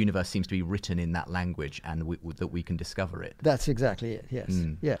 that the universe seems to be written in that language, and that we can discover it. That's exactly it, yes.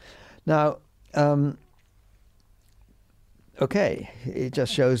 Yeah. Now, okay, it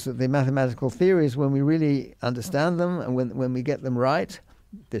just shows that the mathematical theories, when we really understand them and when we get them right,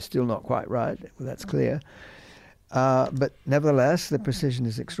 they're still not quite right, that's clear. But nevertheless, the precision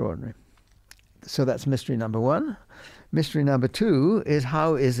is extraordinary. So that's mystery number 1. Mystery number 2 is,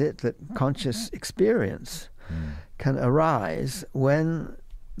 how is it that conscious experience can arise when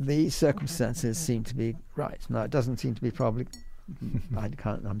the circumstances seem to be right? Now, it doesn't seem to be probably...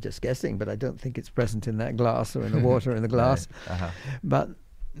 I'm just guessing, but I don't think it's present in that glass or in the water in the glass. But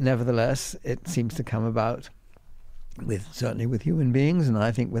nevertheless, it seems to come about certainly with human beings, and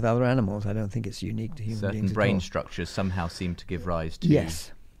I think with other animals. I don't think it's unique to human beings. Certain brain at all. structures somehow seem to give rise to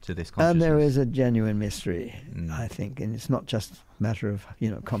Yes. to this consciousness. And there is a genuine mystery, I think, and it's not just a matter of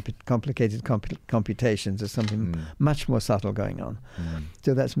complicated computations. There's something much more subtle going on.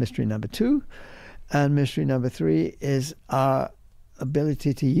 So that's mystery number 2, and mystery number 3 is our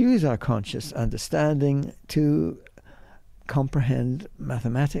ability to use our conscious understanding to comprehend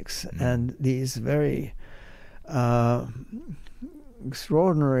mathematics and these very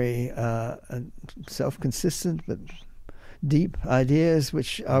extraordinary and self-consistent but deep ideas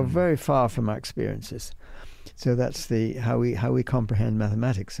which are very far from our experiences. So that's how we comprehend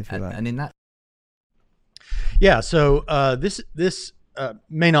mathematics, if you like. And in that, yeah. So this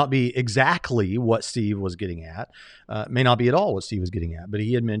may not be exactly what Steve was getting at, may not be at all what Steve was getting at, but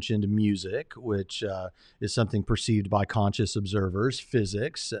he had mentioned music, which is something perceived by conscious observers,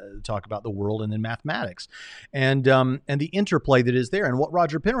 physics, talk about the world, and then mathematics, and the interplay that is there. And what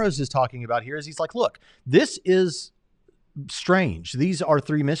Roger Penrose is talking about here is he's like, look, this is strange. These are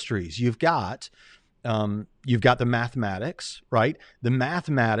 3 mysteries. You've got the mathematics, right? The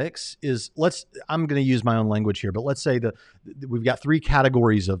mathematics is, I'm going to use my own language here, but let's say we've got 3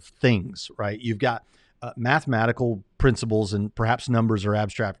 categories of things, right? You've got mathematical principles, and perhaps numbers or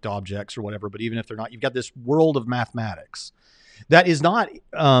abstract objects or whatever, but even if they're not, you've got this world of mathematics that is not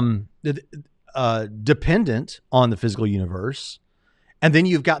dependent on the physical universe. And then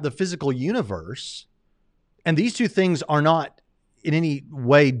you've got the physical universe, and these 2 things are not in any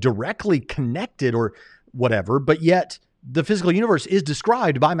way directly connected or whatever, but yet the physical universe is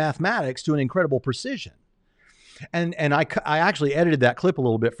described by mathematics to an incredible precision. And I actually edited that clip a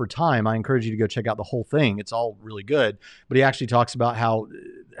little bit for time. I encourage you to go check out the whole thing. It's all really good, but he actually talks about how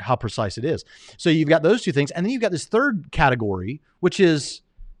precise it is. So you've got those 2 things, and then you've got this third category, which is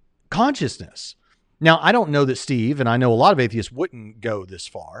consciousness. Now, I don't know that Steve, and I know a lot of atheists wouldn't go this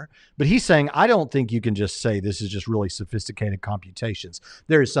far, but he's saying, I don't think you can just say this is just really sophisticated computations.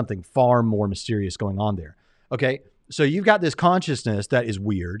 There is something far more mysterious going on there. Okay, so you've got this consciousness that is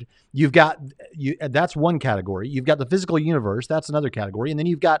weird. That's one category. You've got the physical universe. That's another category. And then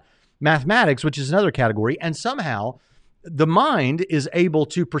you've got mathematics, which is another category. And somehow the mind is able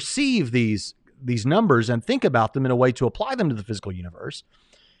to perceive these these numbers and think about them in a way to apply them to the physical universe.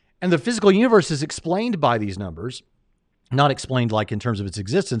 And the physical universe is explained by these numbers, not explained like in terms of its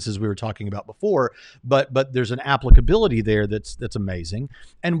existence, as we were talking about before, but there's an applicability there that's amazing.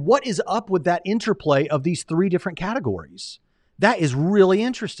 And what is up with that interplay of these three different categories? That is really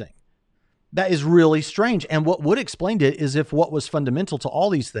interesting. That is really strange. And what would explain it is if what was fundamental to all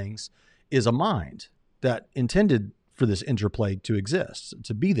these things is a mind that intended for this interplay to exist,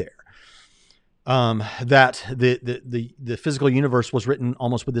 to be there. That the physical universe was written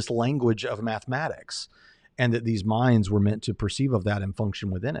almost with this language of mathematics, and that these minds were meant to perceive of that and function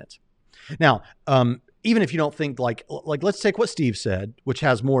within it. Now, even if you don't think like let's take what Steve said, which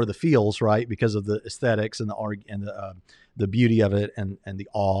has more of the feels, right, because of the aesthetics and the art and the beauty of it and the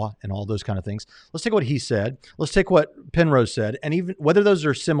awe and all those kind of things. Let's take what he said. Let's take what Penrose said, and even whether those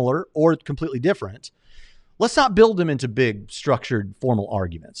are similar or completely different. Let's not build them into big, structured, formal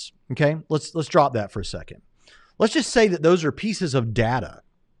arguments. Okay, let's drop that for a second. Let's just say that those are pieces of data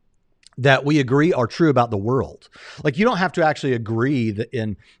that we agree are true about the world. Like, you don't have to actually agree that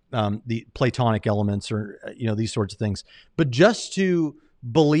in the Platonic elements or these sorts of things, but just to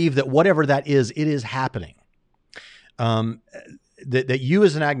believe that whatever that is, it is happening. That you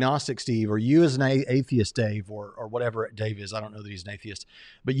as an agnostic, Steve, or you as an atheist, Dave, or whatever Dave is, I don't know that he's an atheist,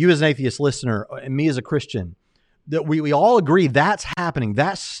 but you as an atheist listener and me as a Christian, that we all agree that's happening.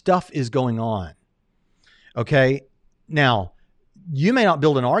 That stuff is going on. Okay. Now, you may not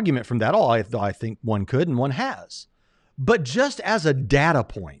build an argument from that, although I think one could and one has. But just as a data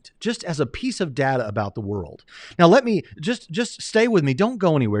point, just as a piece of data about the world. Now, let me just stay with me. Don't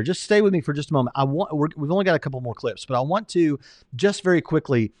go anywhere. Just stay with me for just a moment. We've only got a couple more clips, but I want to just very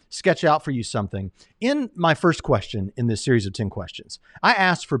quickly sketch out for you something. In my first question in this series of 10 questions, I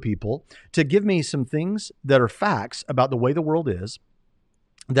asked for people to give me some things that are facts about the way the world is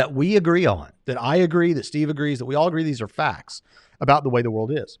that we agree on, that I agree, that Steve agrees, that we all agree these are facts about the way the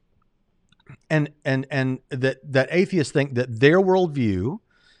world is. And that atheists think that their worldview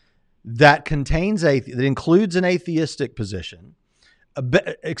that includes an atheistic position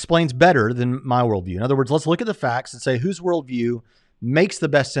explains better than my worldview. In other words, let's look at the facts and say whose worldview makes the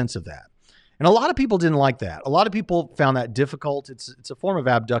best sense of that. And a lot of people didn't like that. A lot of people found that difficult. It's a form of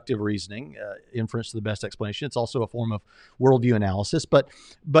abductive reasoning, inference to the best explanation. It's also a form of worldview analysis. But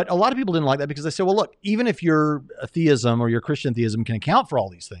a lot of people didn't like that because they said, well, look, even if your theism or your Christian theism can account for all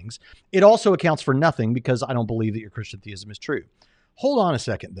these things, it also accounts for nothing because I don't believe that your Christian theism is true. Hold on a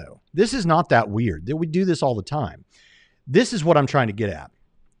second, though. This is not that weird. We do this all the time. This is what I'm trying to get at.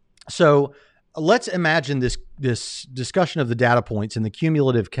 So let's imagine this discussion of the data points and the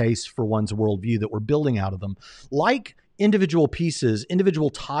cumulative case for one's worldview that we're building out of them, like individual pieces, individual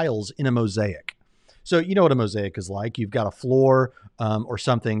tiles in a mosaic. So you know what a mosaic is like. You've got a floor or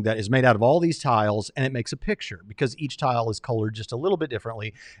something that is made out of all these tiles, and it makes a picture because each tile is colored just a little bit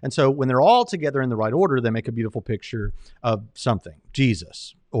differently. And so when they're all together in the right order, they make a beautiful picture of something,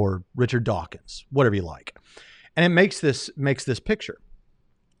 Jesus or Richard Dawkins, whatever you like. And it makes this picture.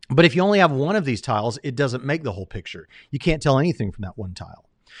 But if you only have one of these tiles, it doesn't make the whole picture. You can't tell anything from that one tile.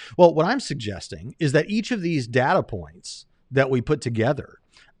 Well, what I'm suggesting is that each of these data points that we put together,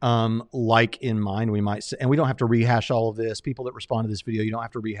 like in mind, we might say, and we don't have to rehash all of this. People that respond to this video, you don't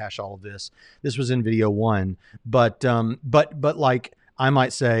have to rehash all of this. This was in video 1, but like I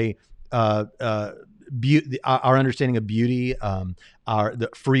might say, our understanding of beauty, the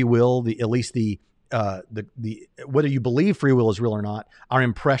free will, at least the whether you believe free will is real or not, our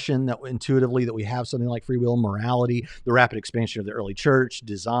impression that intuitively that we have something like free will, morality, the rapid expansion of the early church,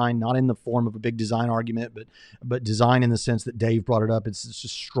 design, not in the form of a big design argument, but design in the sense that Dave brought it up. It's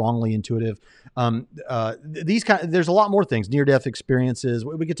just strongly intuitive. There's a lot more things, near-death experiences.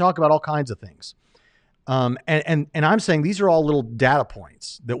 We could talk about all kinds of things. And I'm saying these are all little data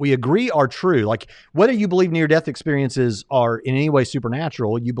points that we agree are true. Like whether you believe near-death experiences are in any way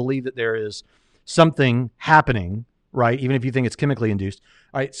supernatural, you believe that there is something happening, right? Even if you think it's chemically induced.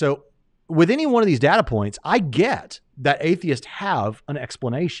 All right. So with any one of these data points, I get that atheists have an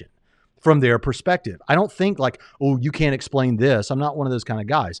explanation from their perspective. I don't think like, oh, you can't explain this. I'm not one of those kind of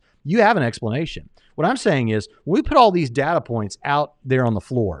guys. You have an explanation. What I'm saying is when we put all these data points out there on the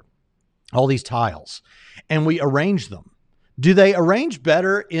floor, all these tiles, and we arrange them, do they arrange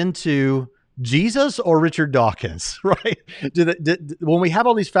better into Jesus or Richard Dawkins, right? When we have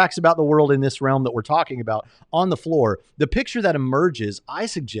all these facts about the world in this realm that we're talking about on the floor, the picture that emerges, I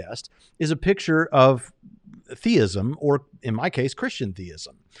suggest, is a picture of theism, or in my case, Christian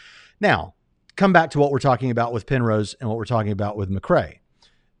theism. Now, come back to what we're talking about with Penrose and what we're talking about with McCrae.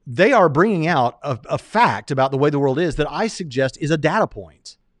 They are bringing out a fact about the way the world is that I suggest is a data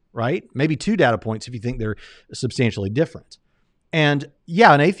point. right? Maybe 2 data points if you think they're substantially different. And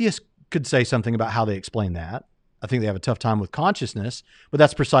yeah, an atheist could say something about how they explain that. I think they have a tough time with consciousness, but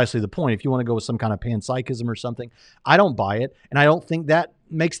that's precisely the point. If you want to go with some kind of panpsychism or something, I don't buy it. And I don't think that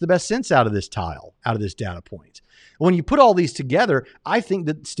makes the best sense out of this tile, out of this data point. When you put all these together, I think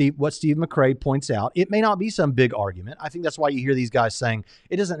that what Steve McRae points out, it may not be some big argument. I think that's why you hear these guys saying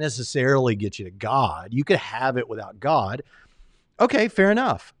it doesn't necessarily get you to God. You could have it without God. Okay, fair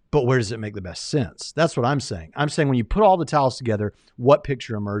enough. But where does it make the best sense? That's what I'm saying. I'm saying when you put all the tiles together, what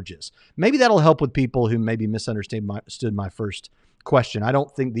picture emerges? Maybe that'll help with people who maybe misunderstood my first question. I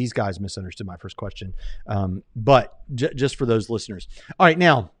don't think these guys misunderstood my first question, but just for those listeners. All right,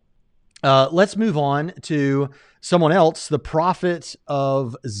 now let's move on to someone else. The Prophet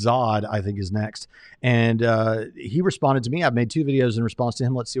of Zod, I think, is next. And he responded to me. I've made 2 videos in response to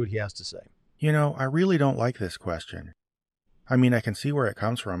him. Let's see what he has to say. You know, I really don't like this question. I mean, I can see where it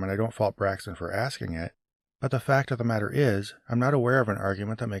comes from, and I don't fault Braxton for asking it, but the fact of the matter is, I'm not aware of an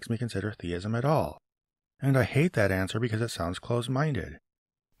argument that makes me consider theism at all. And I hate that answer because it sounds closed-minded.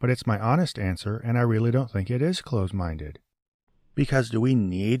 But it's my honest answer, and I really don't think it is closed-minded. Because do we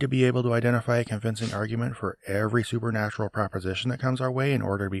need to be able to identify a convincing argument for every supernatural proposition that comes our way in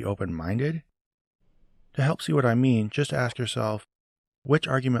order to be open-minded? To help see what I mean, just ask yourself, which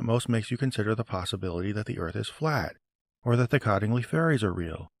argument most makes you consider the possibility that the Earth is flat? Or that the Cottingley fairies are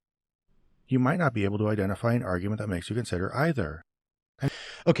real? You might not be able to identify an argument that makes you consider either.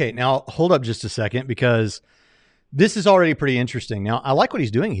 Okay, now hold up just a second, because this is already pretty interesting. Now, I like what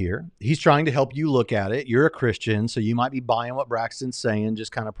he's doing here. He's trying to help you look at it. You're a Christian, so you might be buying what Braxton's saying,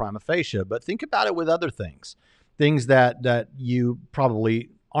 just kind of prima facie. But think about it with other things that you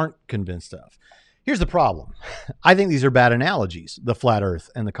probably aren't convinced of. Here's the problem. I think these are bad analogies, the flat Earth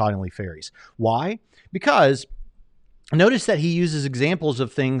and the Cottingley fairies. Why? Because notice that he uses examples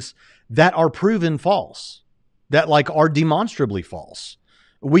of things that are proven false, that are demonstrably false.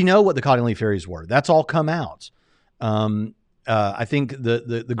 We know what the Cottingley fairies were. That's all come out. I think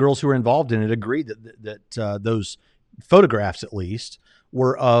the girls who were involved in it agreed that those photographs, at least,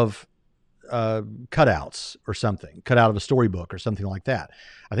 were of cutouts or something, cut out of a storybook or something like that.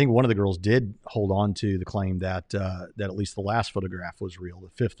 I think one of the girls did hold on to the claim that at least the last photograph was real,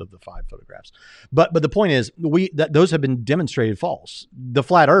 the 5th of the 5 photographs. But the point is, that those have been demonstrated false. The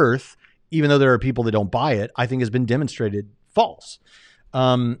flat Earth, even though there are people that don't buy it, I think has been demonstrated false.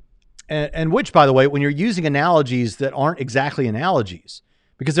 And which, by the way, when you're using analogies that aren't exactly analogies,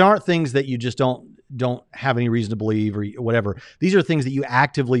 because there aren't things that you just don't have any reason to believe or whatever. These are things that you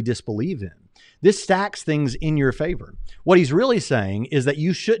actively disbelieve in. This stacks things in your favor. What he's really saying is that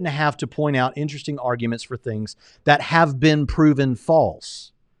you shouldn't have to point out interesting arguments for things that have been proven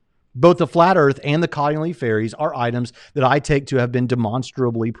false. Both the flat Earth and the Cottingley fairies are items that I take to have been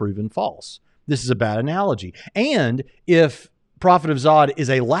demonstrably proven false. This is a bad analogy. And if Prophet of Zod is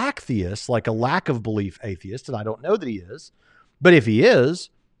a lack theist, like a lack of belief atheist, and I don't know that he is, but if he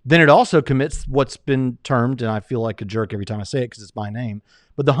is, then it also commits what's been termed, and I feel like a jerk every time I say it because it's my name,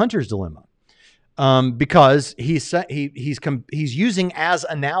 but the hunter's dilemma. Because he's using as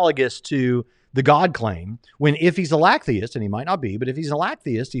analogous to the God claim, when if he's a lack theist, and he might not be, but if he's a lack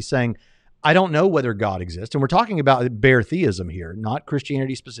theist, he's saying, I don't know whether God exists. And we're talking about bare theism here, not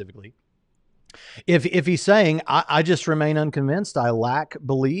Christianity specifically. If he's saying, I just remain unconvinced, I lack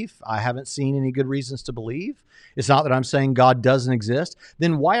belief, I haven't seen any good reasons to believe, it's not that I'm saying God doesn't exist,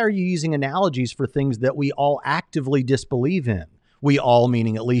 then why are you using analogies for things that we all actively disbelieve in? We all,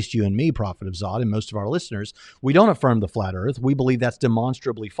 meaning at least you and me, Prophet of Zod, and most of our listeners, we don't affirm the flat Earth. We believe that's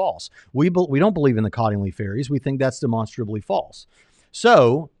demonstrably false. We don't believe in the Cottingley fairies. We think that's demonstrably false.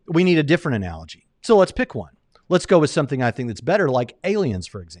 So we need a different analogy. So let's pick one. Let's go with something I think that's better, like aliens,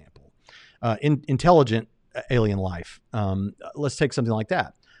 for example. Intelligent alien life. Let's take something like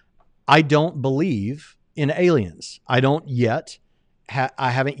that. I don't believe in aliens. I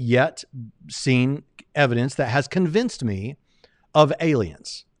haven't yet seen evidence that has convinced me of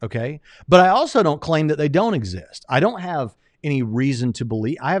aliens. Okay. But I also don't claim that they don't exist. I don't have any reason to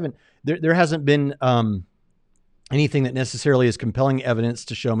believe. There hasn't been anything that necessarily is compelling evidence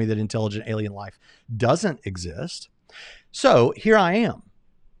to show me that intelligent alien life doesn't exist. So here I am.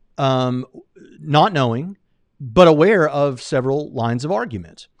 Not knowing, but aware of several lines of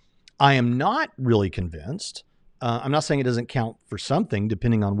argument. I am not really convinced. I'm not saying it doesn't count for something,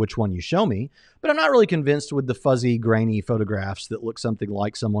 depending on which one you show me, but I'm not really convinced with the fuzzy, grainy photographs that look something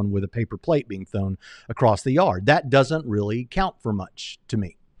like someone with a paper plate being thrown across the yard. That doesn't really count for much to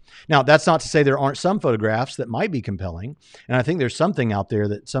me. Now, that's not to say there aren't some photographs that might be compelling. And I think there's something out there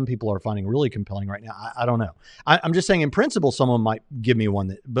that some people are finding really compelling right now. I don't know. I'm just saying in principle, someone might give me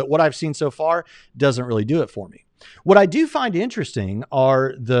one, but what I've seen so far doesn't really do it for me. What I do find interesting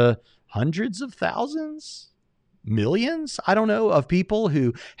are the hundreds of thousands, millions, I don't know, of people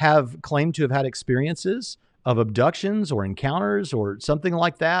who have claimed to have had experiences of abductions or encounters or something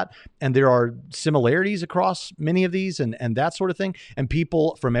like that. And there are similarities across many of these and that sort of thing. And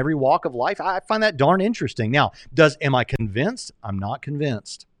people from every walk of life, I find that darn interesting. Now, am I convinced? I'm not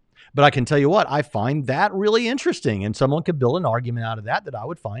convinced. But I can tell you what, I find that really interesting. And someone could build an argument out of that I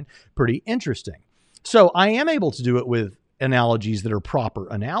would find pretty interesting. So I am able to do it with analogies that are proper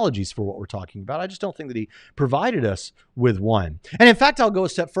analogies for what we're talking about. I just don't think that he provided us with one. And in fact, I'll go a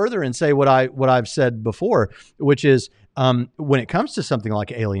step further and say what I've said before, which is when it comes to something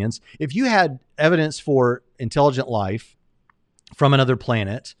like aliens, if you had evidence for intelligent life from another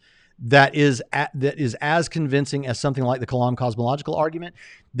planet that is as convincing as something like the Kalam cosmological argument,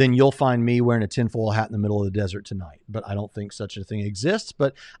 then you'll find me wearing a tinfoil hat in the middle of the desert tonight. But I don't think such a thing exists.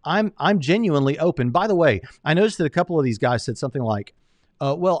 But I'm genuinely open. By the way, I noticed that a couple of these guys said something like,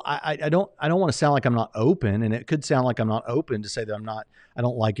 "Well, I don't want to sound like I'm not open," and it could sound like I'm not open to say that I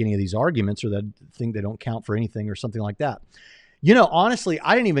don't like any of these arguments or that I think they don't count for anything or something like that. You know, honestly,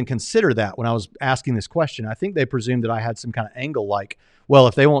 I didn't even consider that when I was asking this question. I think they presumed that I had some kind of angle like, well,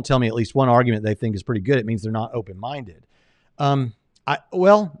 if they won't tell me at least one argument they think is pretty good, it means they're not open-minded.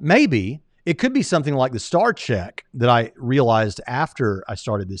 Well, maybe. It could be something like the star check that I realized after I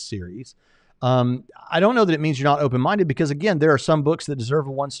started this series. I don't know that it means you're not open-minded because, again, there are some books that deserve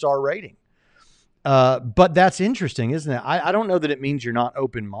a 1-star rating. But that's interesting, isn't it? I don't know that it means you're not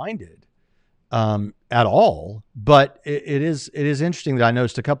open-minded at all, but it is interesting that I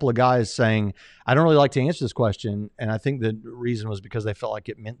noticed a couple of guys saying, I don't really like to answer this question. And I think the reason was because they felt like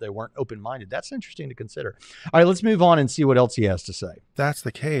it meant they weren't open-minded. That's interesting to consider. All right, let's move on and see what else he has to say. If that's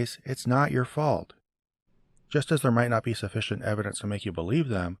the case, it's not your fault. Just as there might not be sufficient evidence to make you believe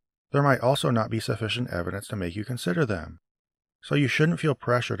them, there might also not be sufficient evidence to make you consider them. So you shouldn't feel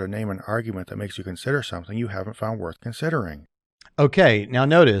pressure to name an argument that makes you consider something you haven't found worth considering. Okay, now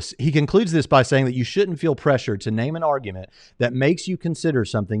notice he concludes this by saying that you shouldn't feel pressure to name an argument that makes you consider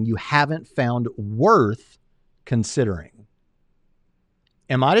something you haven't found worth considering.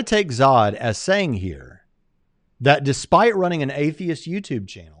 Am I to take Zod as saying here that despite running an atheist YouTube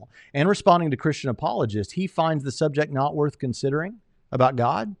channel and responding to Christian apologists, he finds the subject not worth considering about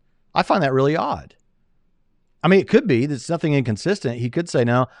God? I find that really odd. I mean, it could be there's nothing inconsistent. He could say,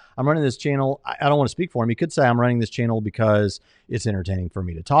 no, I'm running this channel. I don't want to speak for him. He could say I'm running this channel because it's entertaining for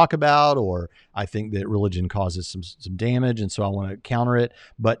me to talk about, or I think that religion causes some damage, and so I want to counter it,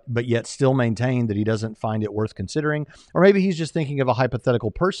 but yet still maintain that he doesn't find it worth considering. Or maybe he's just thinking of a hypothetical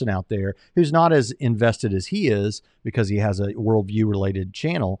person out there who's not as invested as he is because he has a worldview-related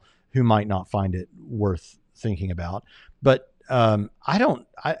channel who might not find it worth thinking about. But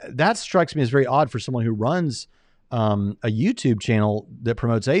that strikes me as very odd for someone who runs a YouTube channel that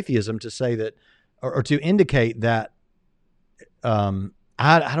promotes atheism to say that, or to indicate that, I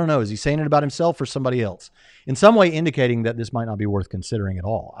don't know, is he saying it about himself or somebody else? In some way indicating that this might not be worth considering at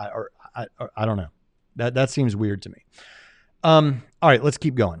all. I don't know. That seems weird to me. All right, let's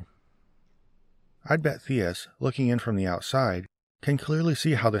keep going. I'd bet theists, looking in from the outside, can clearly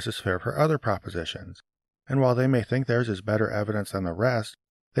see how this is fair for other propositions. And while they may think theirs is better evidence than the rest,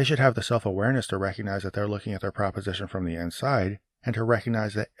 they should have the self-awareness to recognize that they're looking at their proposition from the inside, and to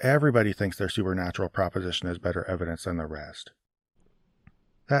recognize that everybody thinks their supernatural proposition is better evidence than the rest.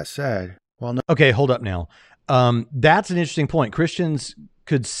 That said, Okay, hold up now. That's an interesting point. Christians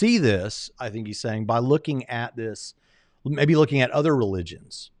could see this, I think he's saying, by looking at this, maybe looking at other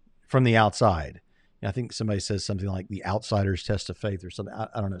religions from the outside. I think somebody says something like the outsider's test of faith or something.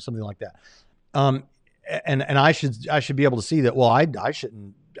 I don't know, something like that. And I should be able to see that. Well, I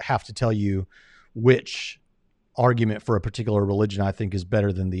shouldn't have to tell you which argument for a particular religion I think is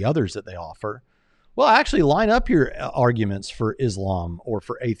better than the others that they offer. Well, actually line up your arguments for Islam or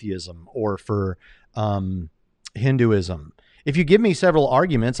for atheism or for Hinduism. If you give me several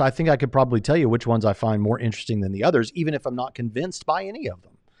arguments, I think I could probably tell you which ones I find more interesting than the others, even if I'm not convinced by any of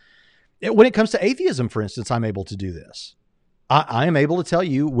them. When it comes to atheism, for instance, I'm able to do this. I am able to tell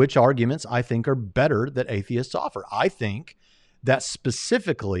you which arguments I think are better that atheists offer. I think that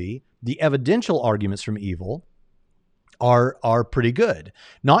specifically the evidential arguments from evil are pretty good.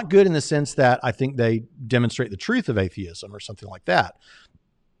 Not good in the sense that I think they demonstrate the truth of atheism or something like that,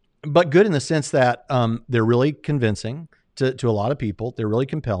 but good in the sense that they're really convincing to a lot of people. They're really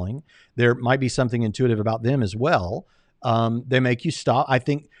compelling. There might be something intuitive about them as well. They make you stop. I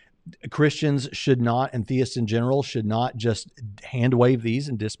think Christians should not, and theists in general, should not just hand wave these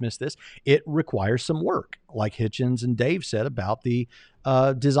and dismiss this. It requires some work, like Hitchens and Dave said about the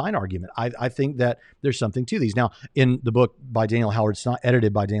design argument. I think that there's something to these. Now, in the book by Daniel Howard Steiner,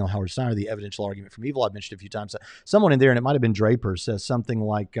 edited by Daniel Howard Steiner, The Evidential Argument from Evil, I've mentioned a few times, someone in there, and it might have been Draper, says something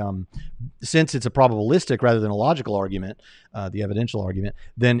like, since it's a probabilistic rather than a logical argument, the evidential argument,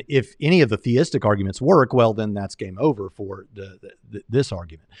 then if any of the theistic arguments work, well, then that's game over for this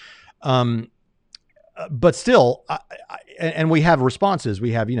argument. But still, and we have responses.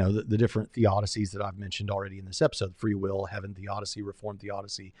 We have, the different theodicies that I've mentioned already in this episode: free will, heaven theodicy, reformed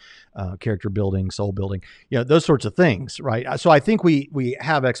theodicy, character building, soul building, those sorts of things, right? So I think we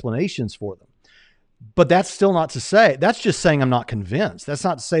have explanations for them. But that's still not to say, that's just saying I'm not convinced. That's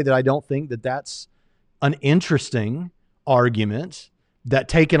not to say that I don't think that that's an interesting argument that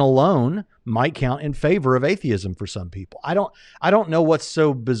taken alone might count in favor of atheism for some people. I don't know what's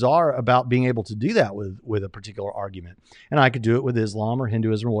so bizarre about being able to do that with a particular argument. And I could do it with Islam or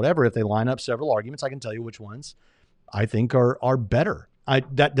Hinduism or whatever. If they line up several arguments, I can tell you which ones I think are better.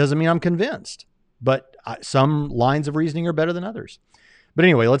 That doesn't mean I'm convinced, but some lines of reasoning are better than others. But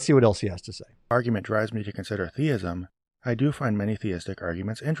anyway, let's see what else he has to say. Argument drives me to consider theism. I do find many theistic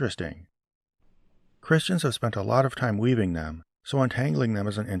arguments interesting. Christians have spent a lot of time weaving them, so untangling them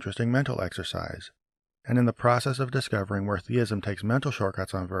is an interesting mental exercise. And in the process of discovering where theism takes mental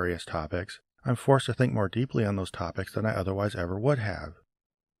shortcuts on various topics, I'm forced to think more deeply on those topics than I otherwise ever would have.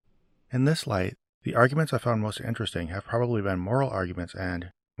 In this light, the arguments I found most interesting have probably been moral arguments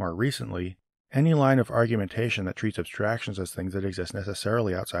and, more recently, any line of argumentation that treats abstractions as things that exist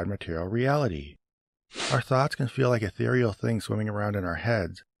necessarily outside material reality. Our thoughts can feel like ethereal things swimming around in our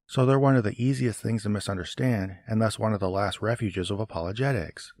heads, so they're one of the easiest things to misunderstand, and thus one of the last refuges of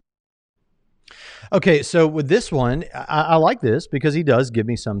apologetics. Okay, so with this one, I like this because he does give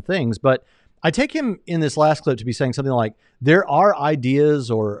me some things, but I take him in this last clip to be saying something like, there are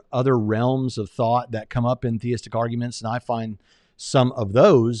ideas or other realms of thought that come up in theistic arguments, and I find some of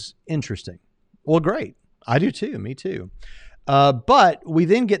those interesting. Well, great. I do too. Me too. But we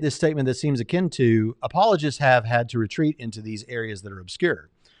then get this statement that seems akin to apologists have had to retreat into these areas that are obscure.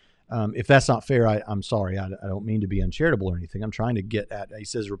 If that's not fair, I'm sorry. I don't mean to be uncharitable or anything. I'm trying to get at, he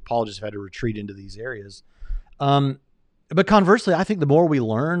says apologists have had to retreat into these areas. But conversely, I think the more we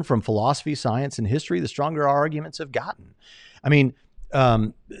learn from philosophy, science, and history, the stronger our arguments have gotten. I mean,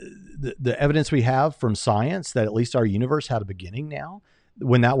 the evidence we have from science that at least our universe had a beginning now,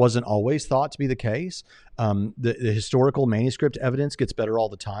 when that wasn't always thought to be the case. The historical manuscript evidence gets better all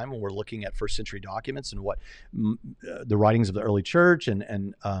the time when we're looking at first century documents and what the writings of the early church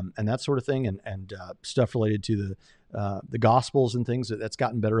and that sort of thing, and stuff related to the Gospels and things that's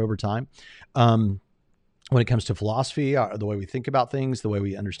gotten better over time. When it comes to philosophy, the way we think about things, the way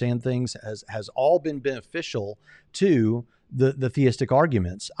we understand things has all been beneficial to the theistic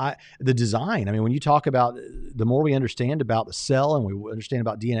arguments. The design, I mean, when you talk about the more we understand about the cell and we understand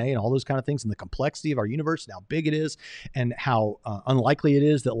about DNA and all those kind of things and the complexity of our universe and how big it is and how unlikely it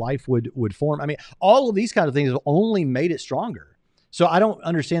is that life would form. I mean, all of these kind of things have only made it stronger. So I don't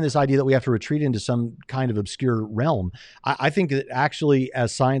understand this idea that we have to retreat into some kind of obscure realm. I think that actually,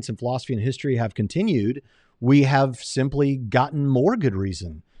 as science and philosophy and history have continued, we have simply gotten more good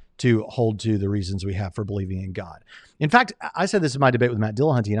reason to hold to the reasons we have for believing in God. In fact, I said this in my debate with Matt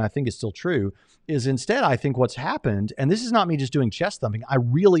Dillahunty, and I think it's still true, is instead I think what's happened, and this is not me just doing chest thumping, I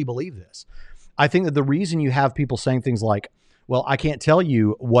really believe this. I think that the reason you have people saying things like, well, I can't tell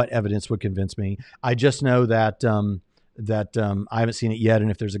you what evidence would convince me. I just know that I haven't seen it yet,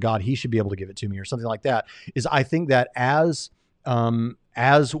 and if there's a God, he should be able to give it to me, or something like that, is I think that as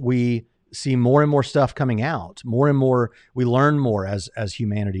we see more and more stuff coming out, more and more, we learn more as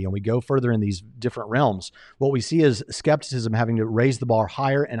humanity, and we go further in these different realms. What we see is skepticism having to raise the bar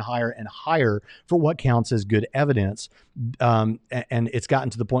higher and higher and higher for what counts as good evidence. And it's gotten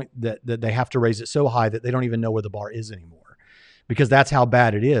to the point that they have to raise it so high that they don't even know where the bar is anymore, because that's how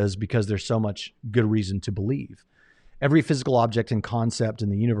bad it is, because there's so much good reason to believe. Every physical object and concept in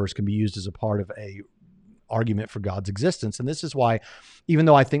the universe can be used as a part of a argument for God's existence. And this is why, even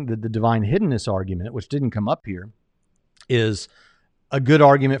though I think that the divine hiddenness argument, which didn't come up here, is a good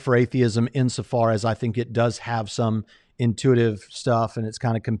argument for atheism insofar as I think it does have some intuitive stuff and it's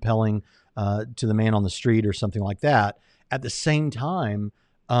kind of compelling to the man on the street or something like that. At the same time,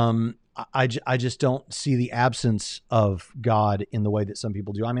 I just don't see the absence of God in the way that some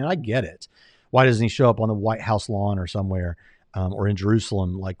people do. I mean, I get it. Why doesn't he show up on the White House lawn or somewhere? or in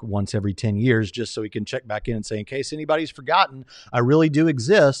Jerusalem like once every 10 years, just so he can check back in and say, in case anybody's forgotten, I really do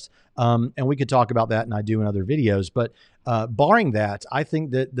exist. And we could talk about that, and I do in other videos. But barring that, I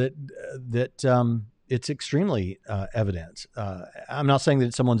think that it's extremely evident. I'm not saying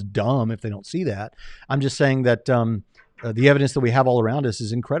that someone's dumb if they don't see that. I'm just saying that the evidence that we have all around us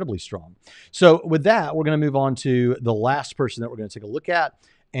is incredibly strong. So with that, we're going to move on to the last person that we're going to take a look at.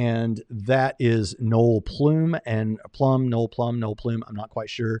 And that is Noel Plume Noel Plume. I'm not quite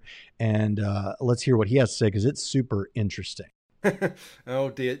sure. And let's hear what he has to say, because it's super interesting. Oh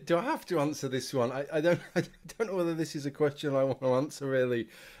dear, do I have to answer this one? I don't know whether this is a question I want to answer, really.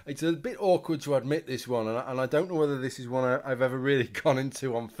 It's a bit awkward to admit this one, and I don't know whether this is one I've ever really gone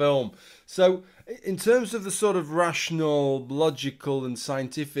into on film. So in terms of the sort of rational, logical and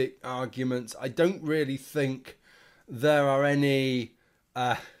scientific arguments, I don't really think there are any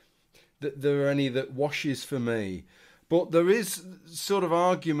that washes for me. But there is sort of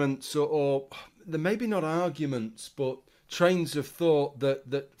arguments, or they're maybe not arguments, but trains of thought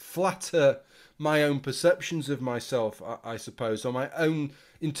that flatter my own perceptions of myself, I suppose, or my own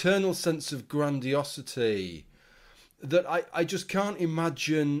internal sense of grandiosity, that I just can't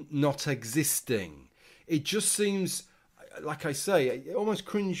imagine not existing. It just seems, like I say, I almost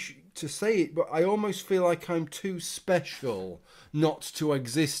cringe to say it, but I almost feel like I'm too special not to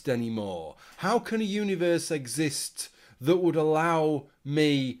exist anymore. How can a universe exist that would allow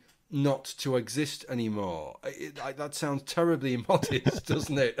me not to exist anymore? That sounds terribly immodest,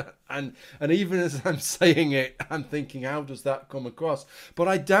 doesn't it? And even as I'm saying it, I'm thinking, how does that come across? But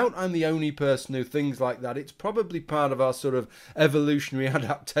I doubt I'm the only person who thinks like that. It's probably part of our sort of evolutionary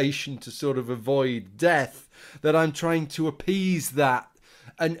adaptation to sort of avoid death, that I'm trying to appease that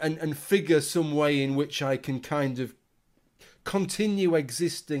and figure some way in which I can kind of continue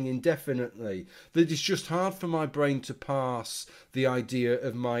existing indefinitely. That it's just hard for my brain to pass the idea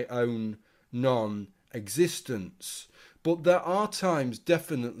of my own non-existence. But there are times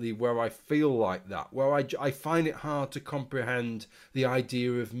definitely where I feel like that, where I find it hard to comprehend the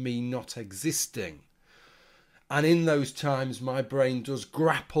idea of me not existing. And in those times my brain does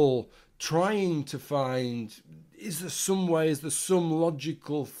grapple, trying to find, is there some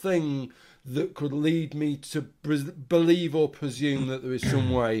logical thing that could lead me to believe or presume that there is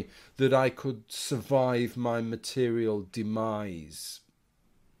some way that I could survive my material demise.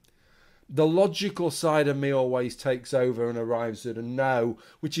 The logical side of me always takes over and arrives at a no,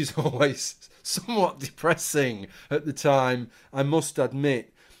 which is always somewhat depressing at the time, I must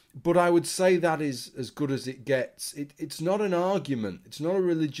admit. But I would say that is as good as it gets. It's not an argument. It's not a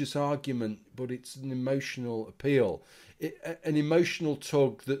religious argument, but it's an emotional appeal. An emotional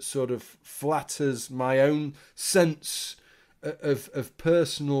tug that sort of flatters my own sense of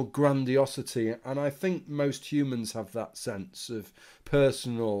personal grandiosity. And I think most humans have that sense of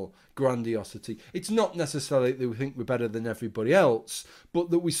personal grandiosity. It's not necessarily that we think we're better than everybody else,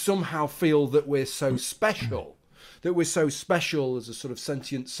 but that we somehow feel that we're so special. That we're so special as a sort of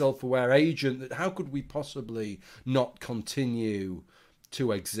sentient, self-aware agent, that how could we possibly not continue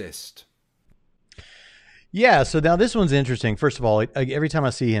to exist? Yeah, so now this one's interesting. First of all, every time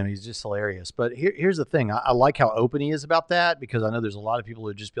I see him, he's just hilarious. But here's the thing. I like how open he is about that, because I know there's a lot of people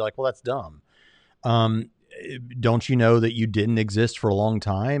who just be like, well, that's dumb. Don't you know that you didn't exist for a long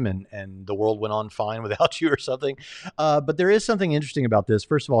time and the world went on fine without you or something? But there is something interesting about this.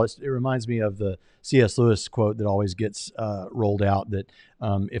 First of all, it reminds me of the C.S. Lewis quote that always gets rolled out, that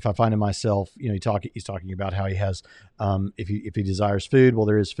if I find in myself, he's talking about how he has, if he desires food, well,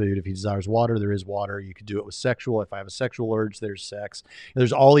 there is food. If he desires water, there is water. You could do it with sexual. If I have a sexual urge, there's sex.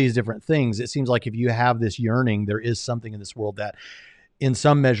 There's all these different things. It seems like if you have this yearning, there is something in this world that in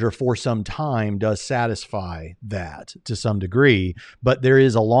some measure for some time does satisfy that to some degree, but there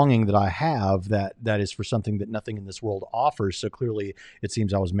is a longing that I have that is for something that nothing in this world offers. So clearly it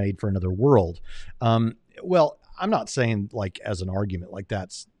seems I was made for another world. Well, I'm not saying like as an argument, like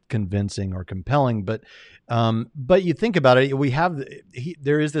that's convincing or compelling, but you think about it,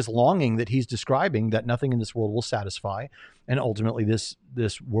 there is this longing that he's describing that nothing in this world will satisfy. And ultimately this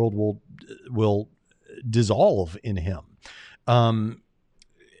world will dissolve in him.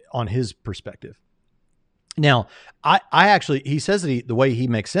 On his perspective. Now, I actually, he says that the way he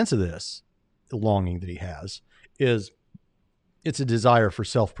makes sense of this longing that he has is it's a desire for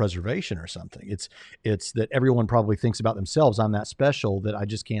self-preservation or something. It's that everyone probably thinks about themselves. I'm that special that I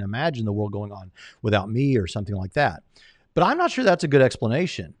just can't imagine the world going on without me or something like that. But I'm not sure that's a good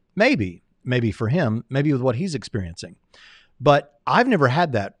explanation. Maybe for him, maybe with what he's experiencing. But I've never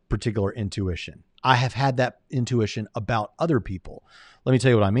had that particular intuition. I have had that intuition about other people. Let me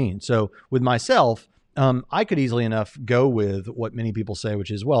tell you what I mean. So with myself, I could easily enough go with what many people say,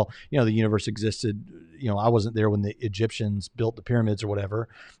 which is, well, the universe existed. I wasn't there when the Egyptians built the pyramids or whatever.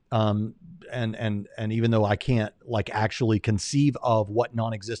 And even though I can't actually conceive of what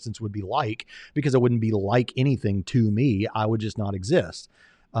non-existence would be like, because it wouldn't be like anything to me, I would just not exist.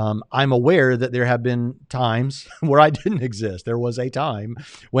 I'm aware that there have been times where I didn't exist. There was a time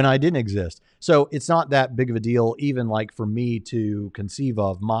when I didn't exist. So it's not that big of a deal, even for me to conceive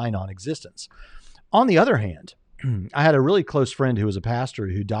of my non-existence. On the other hand, I had a really close friend who was a pastor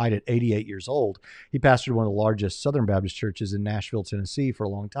who died at 88 years old. He pastored one of the largest Southern Baptist churches in Nashville, Tennessee for a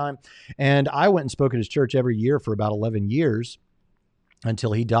long time. And I went and spoke at his church every year for about 11 years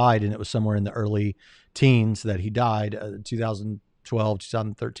until he died. And it was somewhere in the early teens that he died, 2012,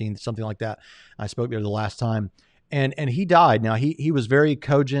 2013, something like that. I spoke there the last time. And he died. Now, he was very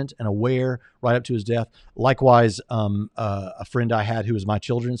cogent and aware right up to his death. Likewise, a friend I had who was my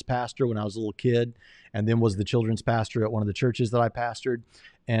children's pastor when I was a little kid, and then was the children's pastor at one of the churches that I pastored.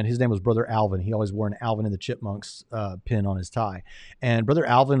 And his name was Brother Alvin. He always wore an Alvin and the Chipmunks pin on his tie. And Brother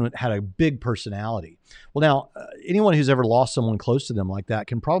Alvin had a big personality. Well, now, anyone who's ever lost someone close to them like that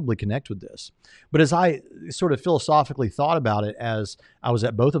can probably connect with this. But as I sort of philosophically thought about it as I was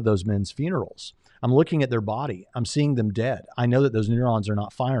at both of those men's funerals, I'm looking at their body. I'm seeing them dead. I know that those neurons are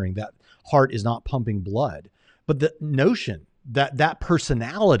not firing. That heart is not pumping blood. But the notion that that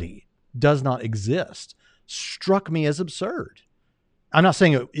personality does not exist struck me as absurd. I'm not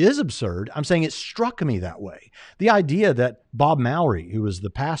saying it is absurd. I'm saying it struck me that way. The idea that Bob Mowry, who was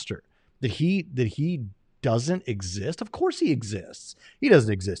the pastor, that he doesn't exist. Of course he exists. He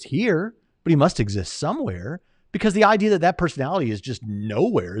doesn't exist here, but he must exist somewhere, because the idea that that personality is just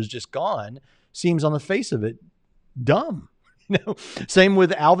nowhere, is just gone, seems on the face of it dumb. Same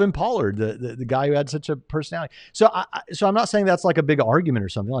with Alvin Pollard, the guy who had such a personality. So I'm not saying that's like a big argument or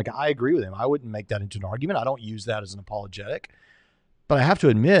something. I agree with him. I wouldn't make that into an argument. I don't use that as an apologetic. But I have to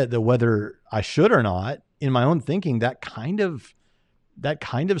admit that whether I should or not, in my own thinking, that kind of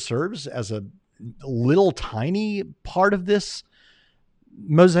serves as a little tiny part of this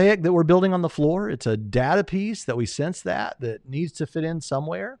mosaic that we're building on the floor. It's a data piece that we sense that needs to fit in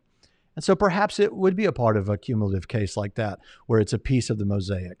somewhere. And so perhaps it would be a part of a cumulative case like that, where it's a piece of the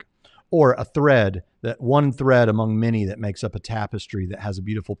mosaic, or a thread, that one thread among many that makes up a tapestry that has a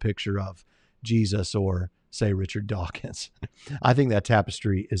beautiful picture of Jesus, or say Richard Dawkins. I think that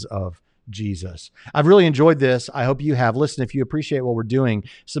tapestry is of Jesus. I've really enjoyed this. I hope you have. Listen, if you appreciate what we're doing,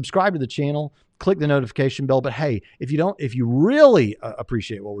 subscribe to the channel, click the notification bell. But hey, if you really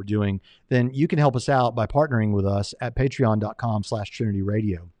appreciate what we're doing, then you can help us out by partnering with us at patreon.com/Trinity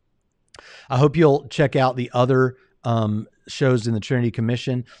Radio. I hope you'll check out the other shows in the Trinity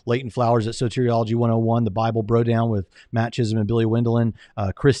Commission: Leighton Flowers at Soteriology 101, The Bible Brodown with Matt Chisholm and Billy Wendelin,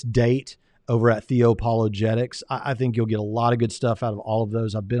 Chris Date over at Theopologetics. I think you'll get a lot of good stuff out of all of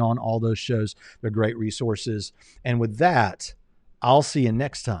those. I've been on all those shows. They're great resources. And with that, I'll see you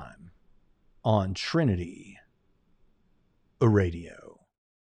next time on Trinity Radio.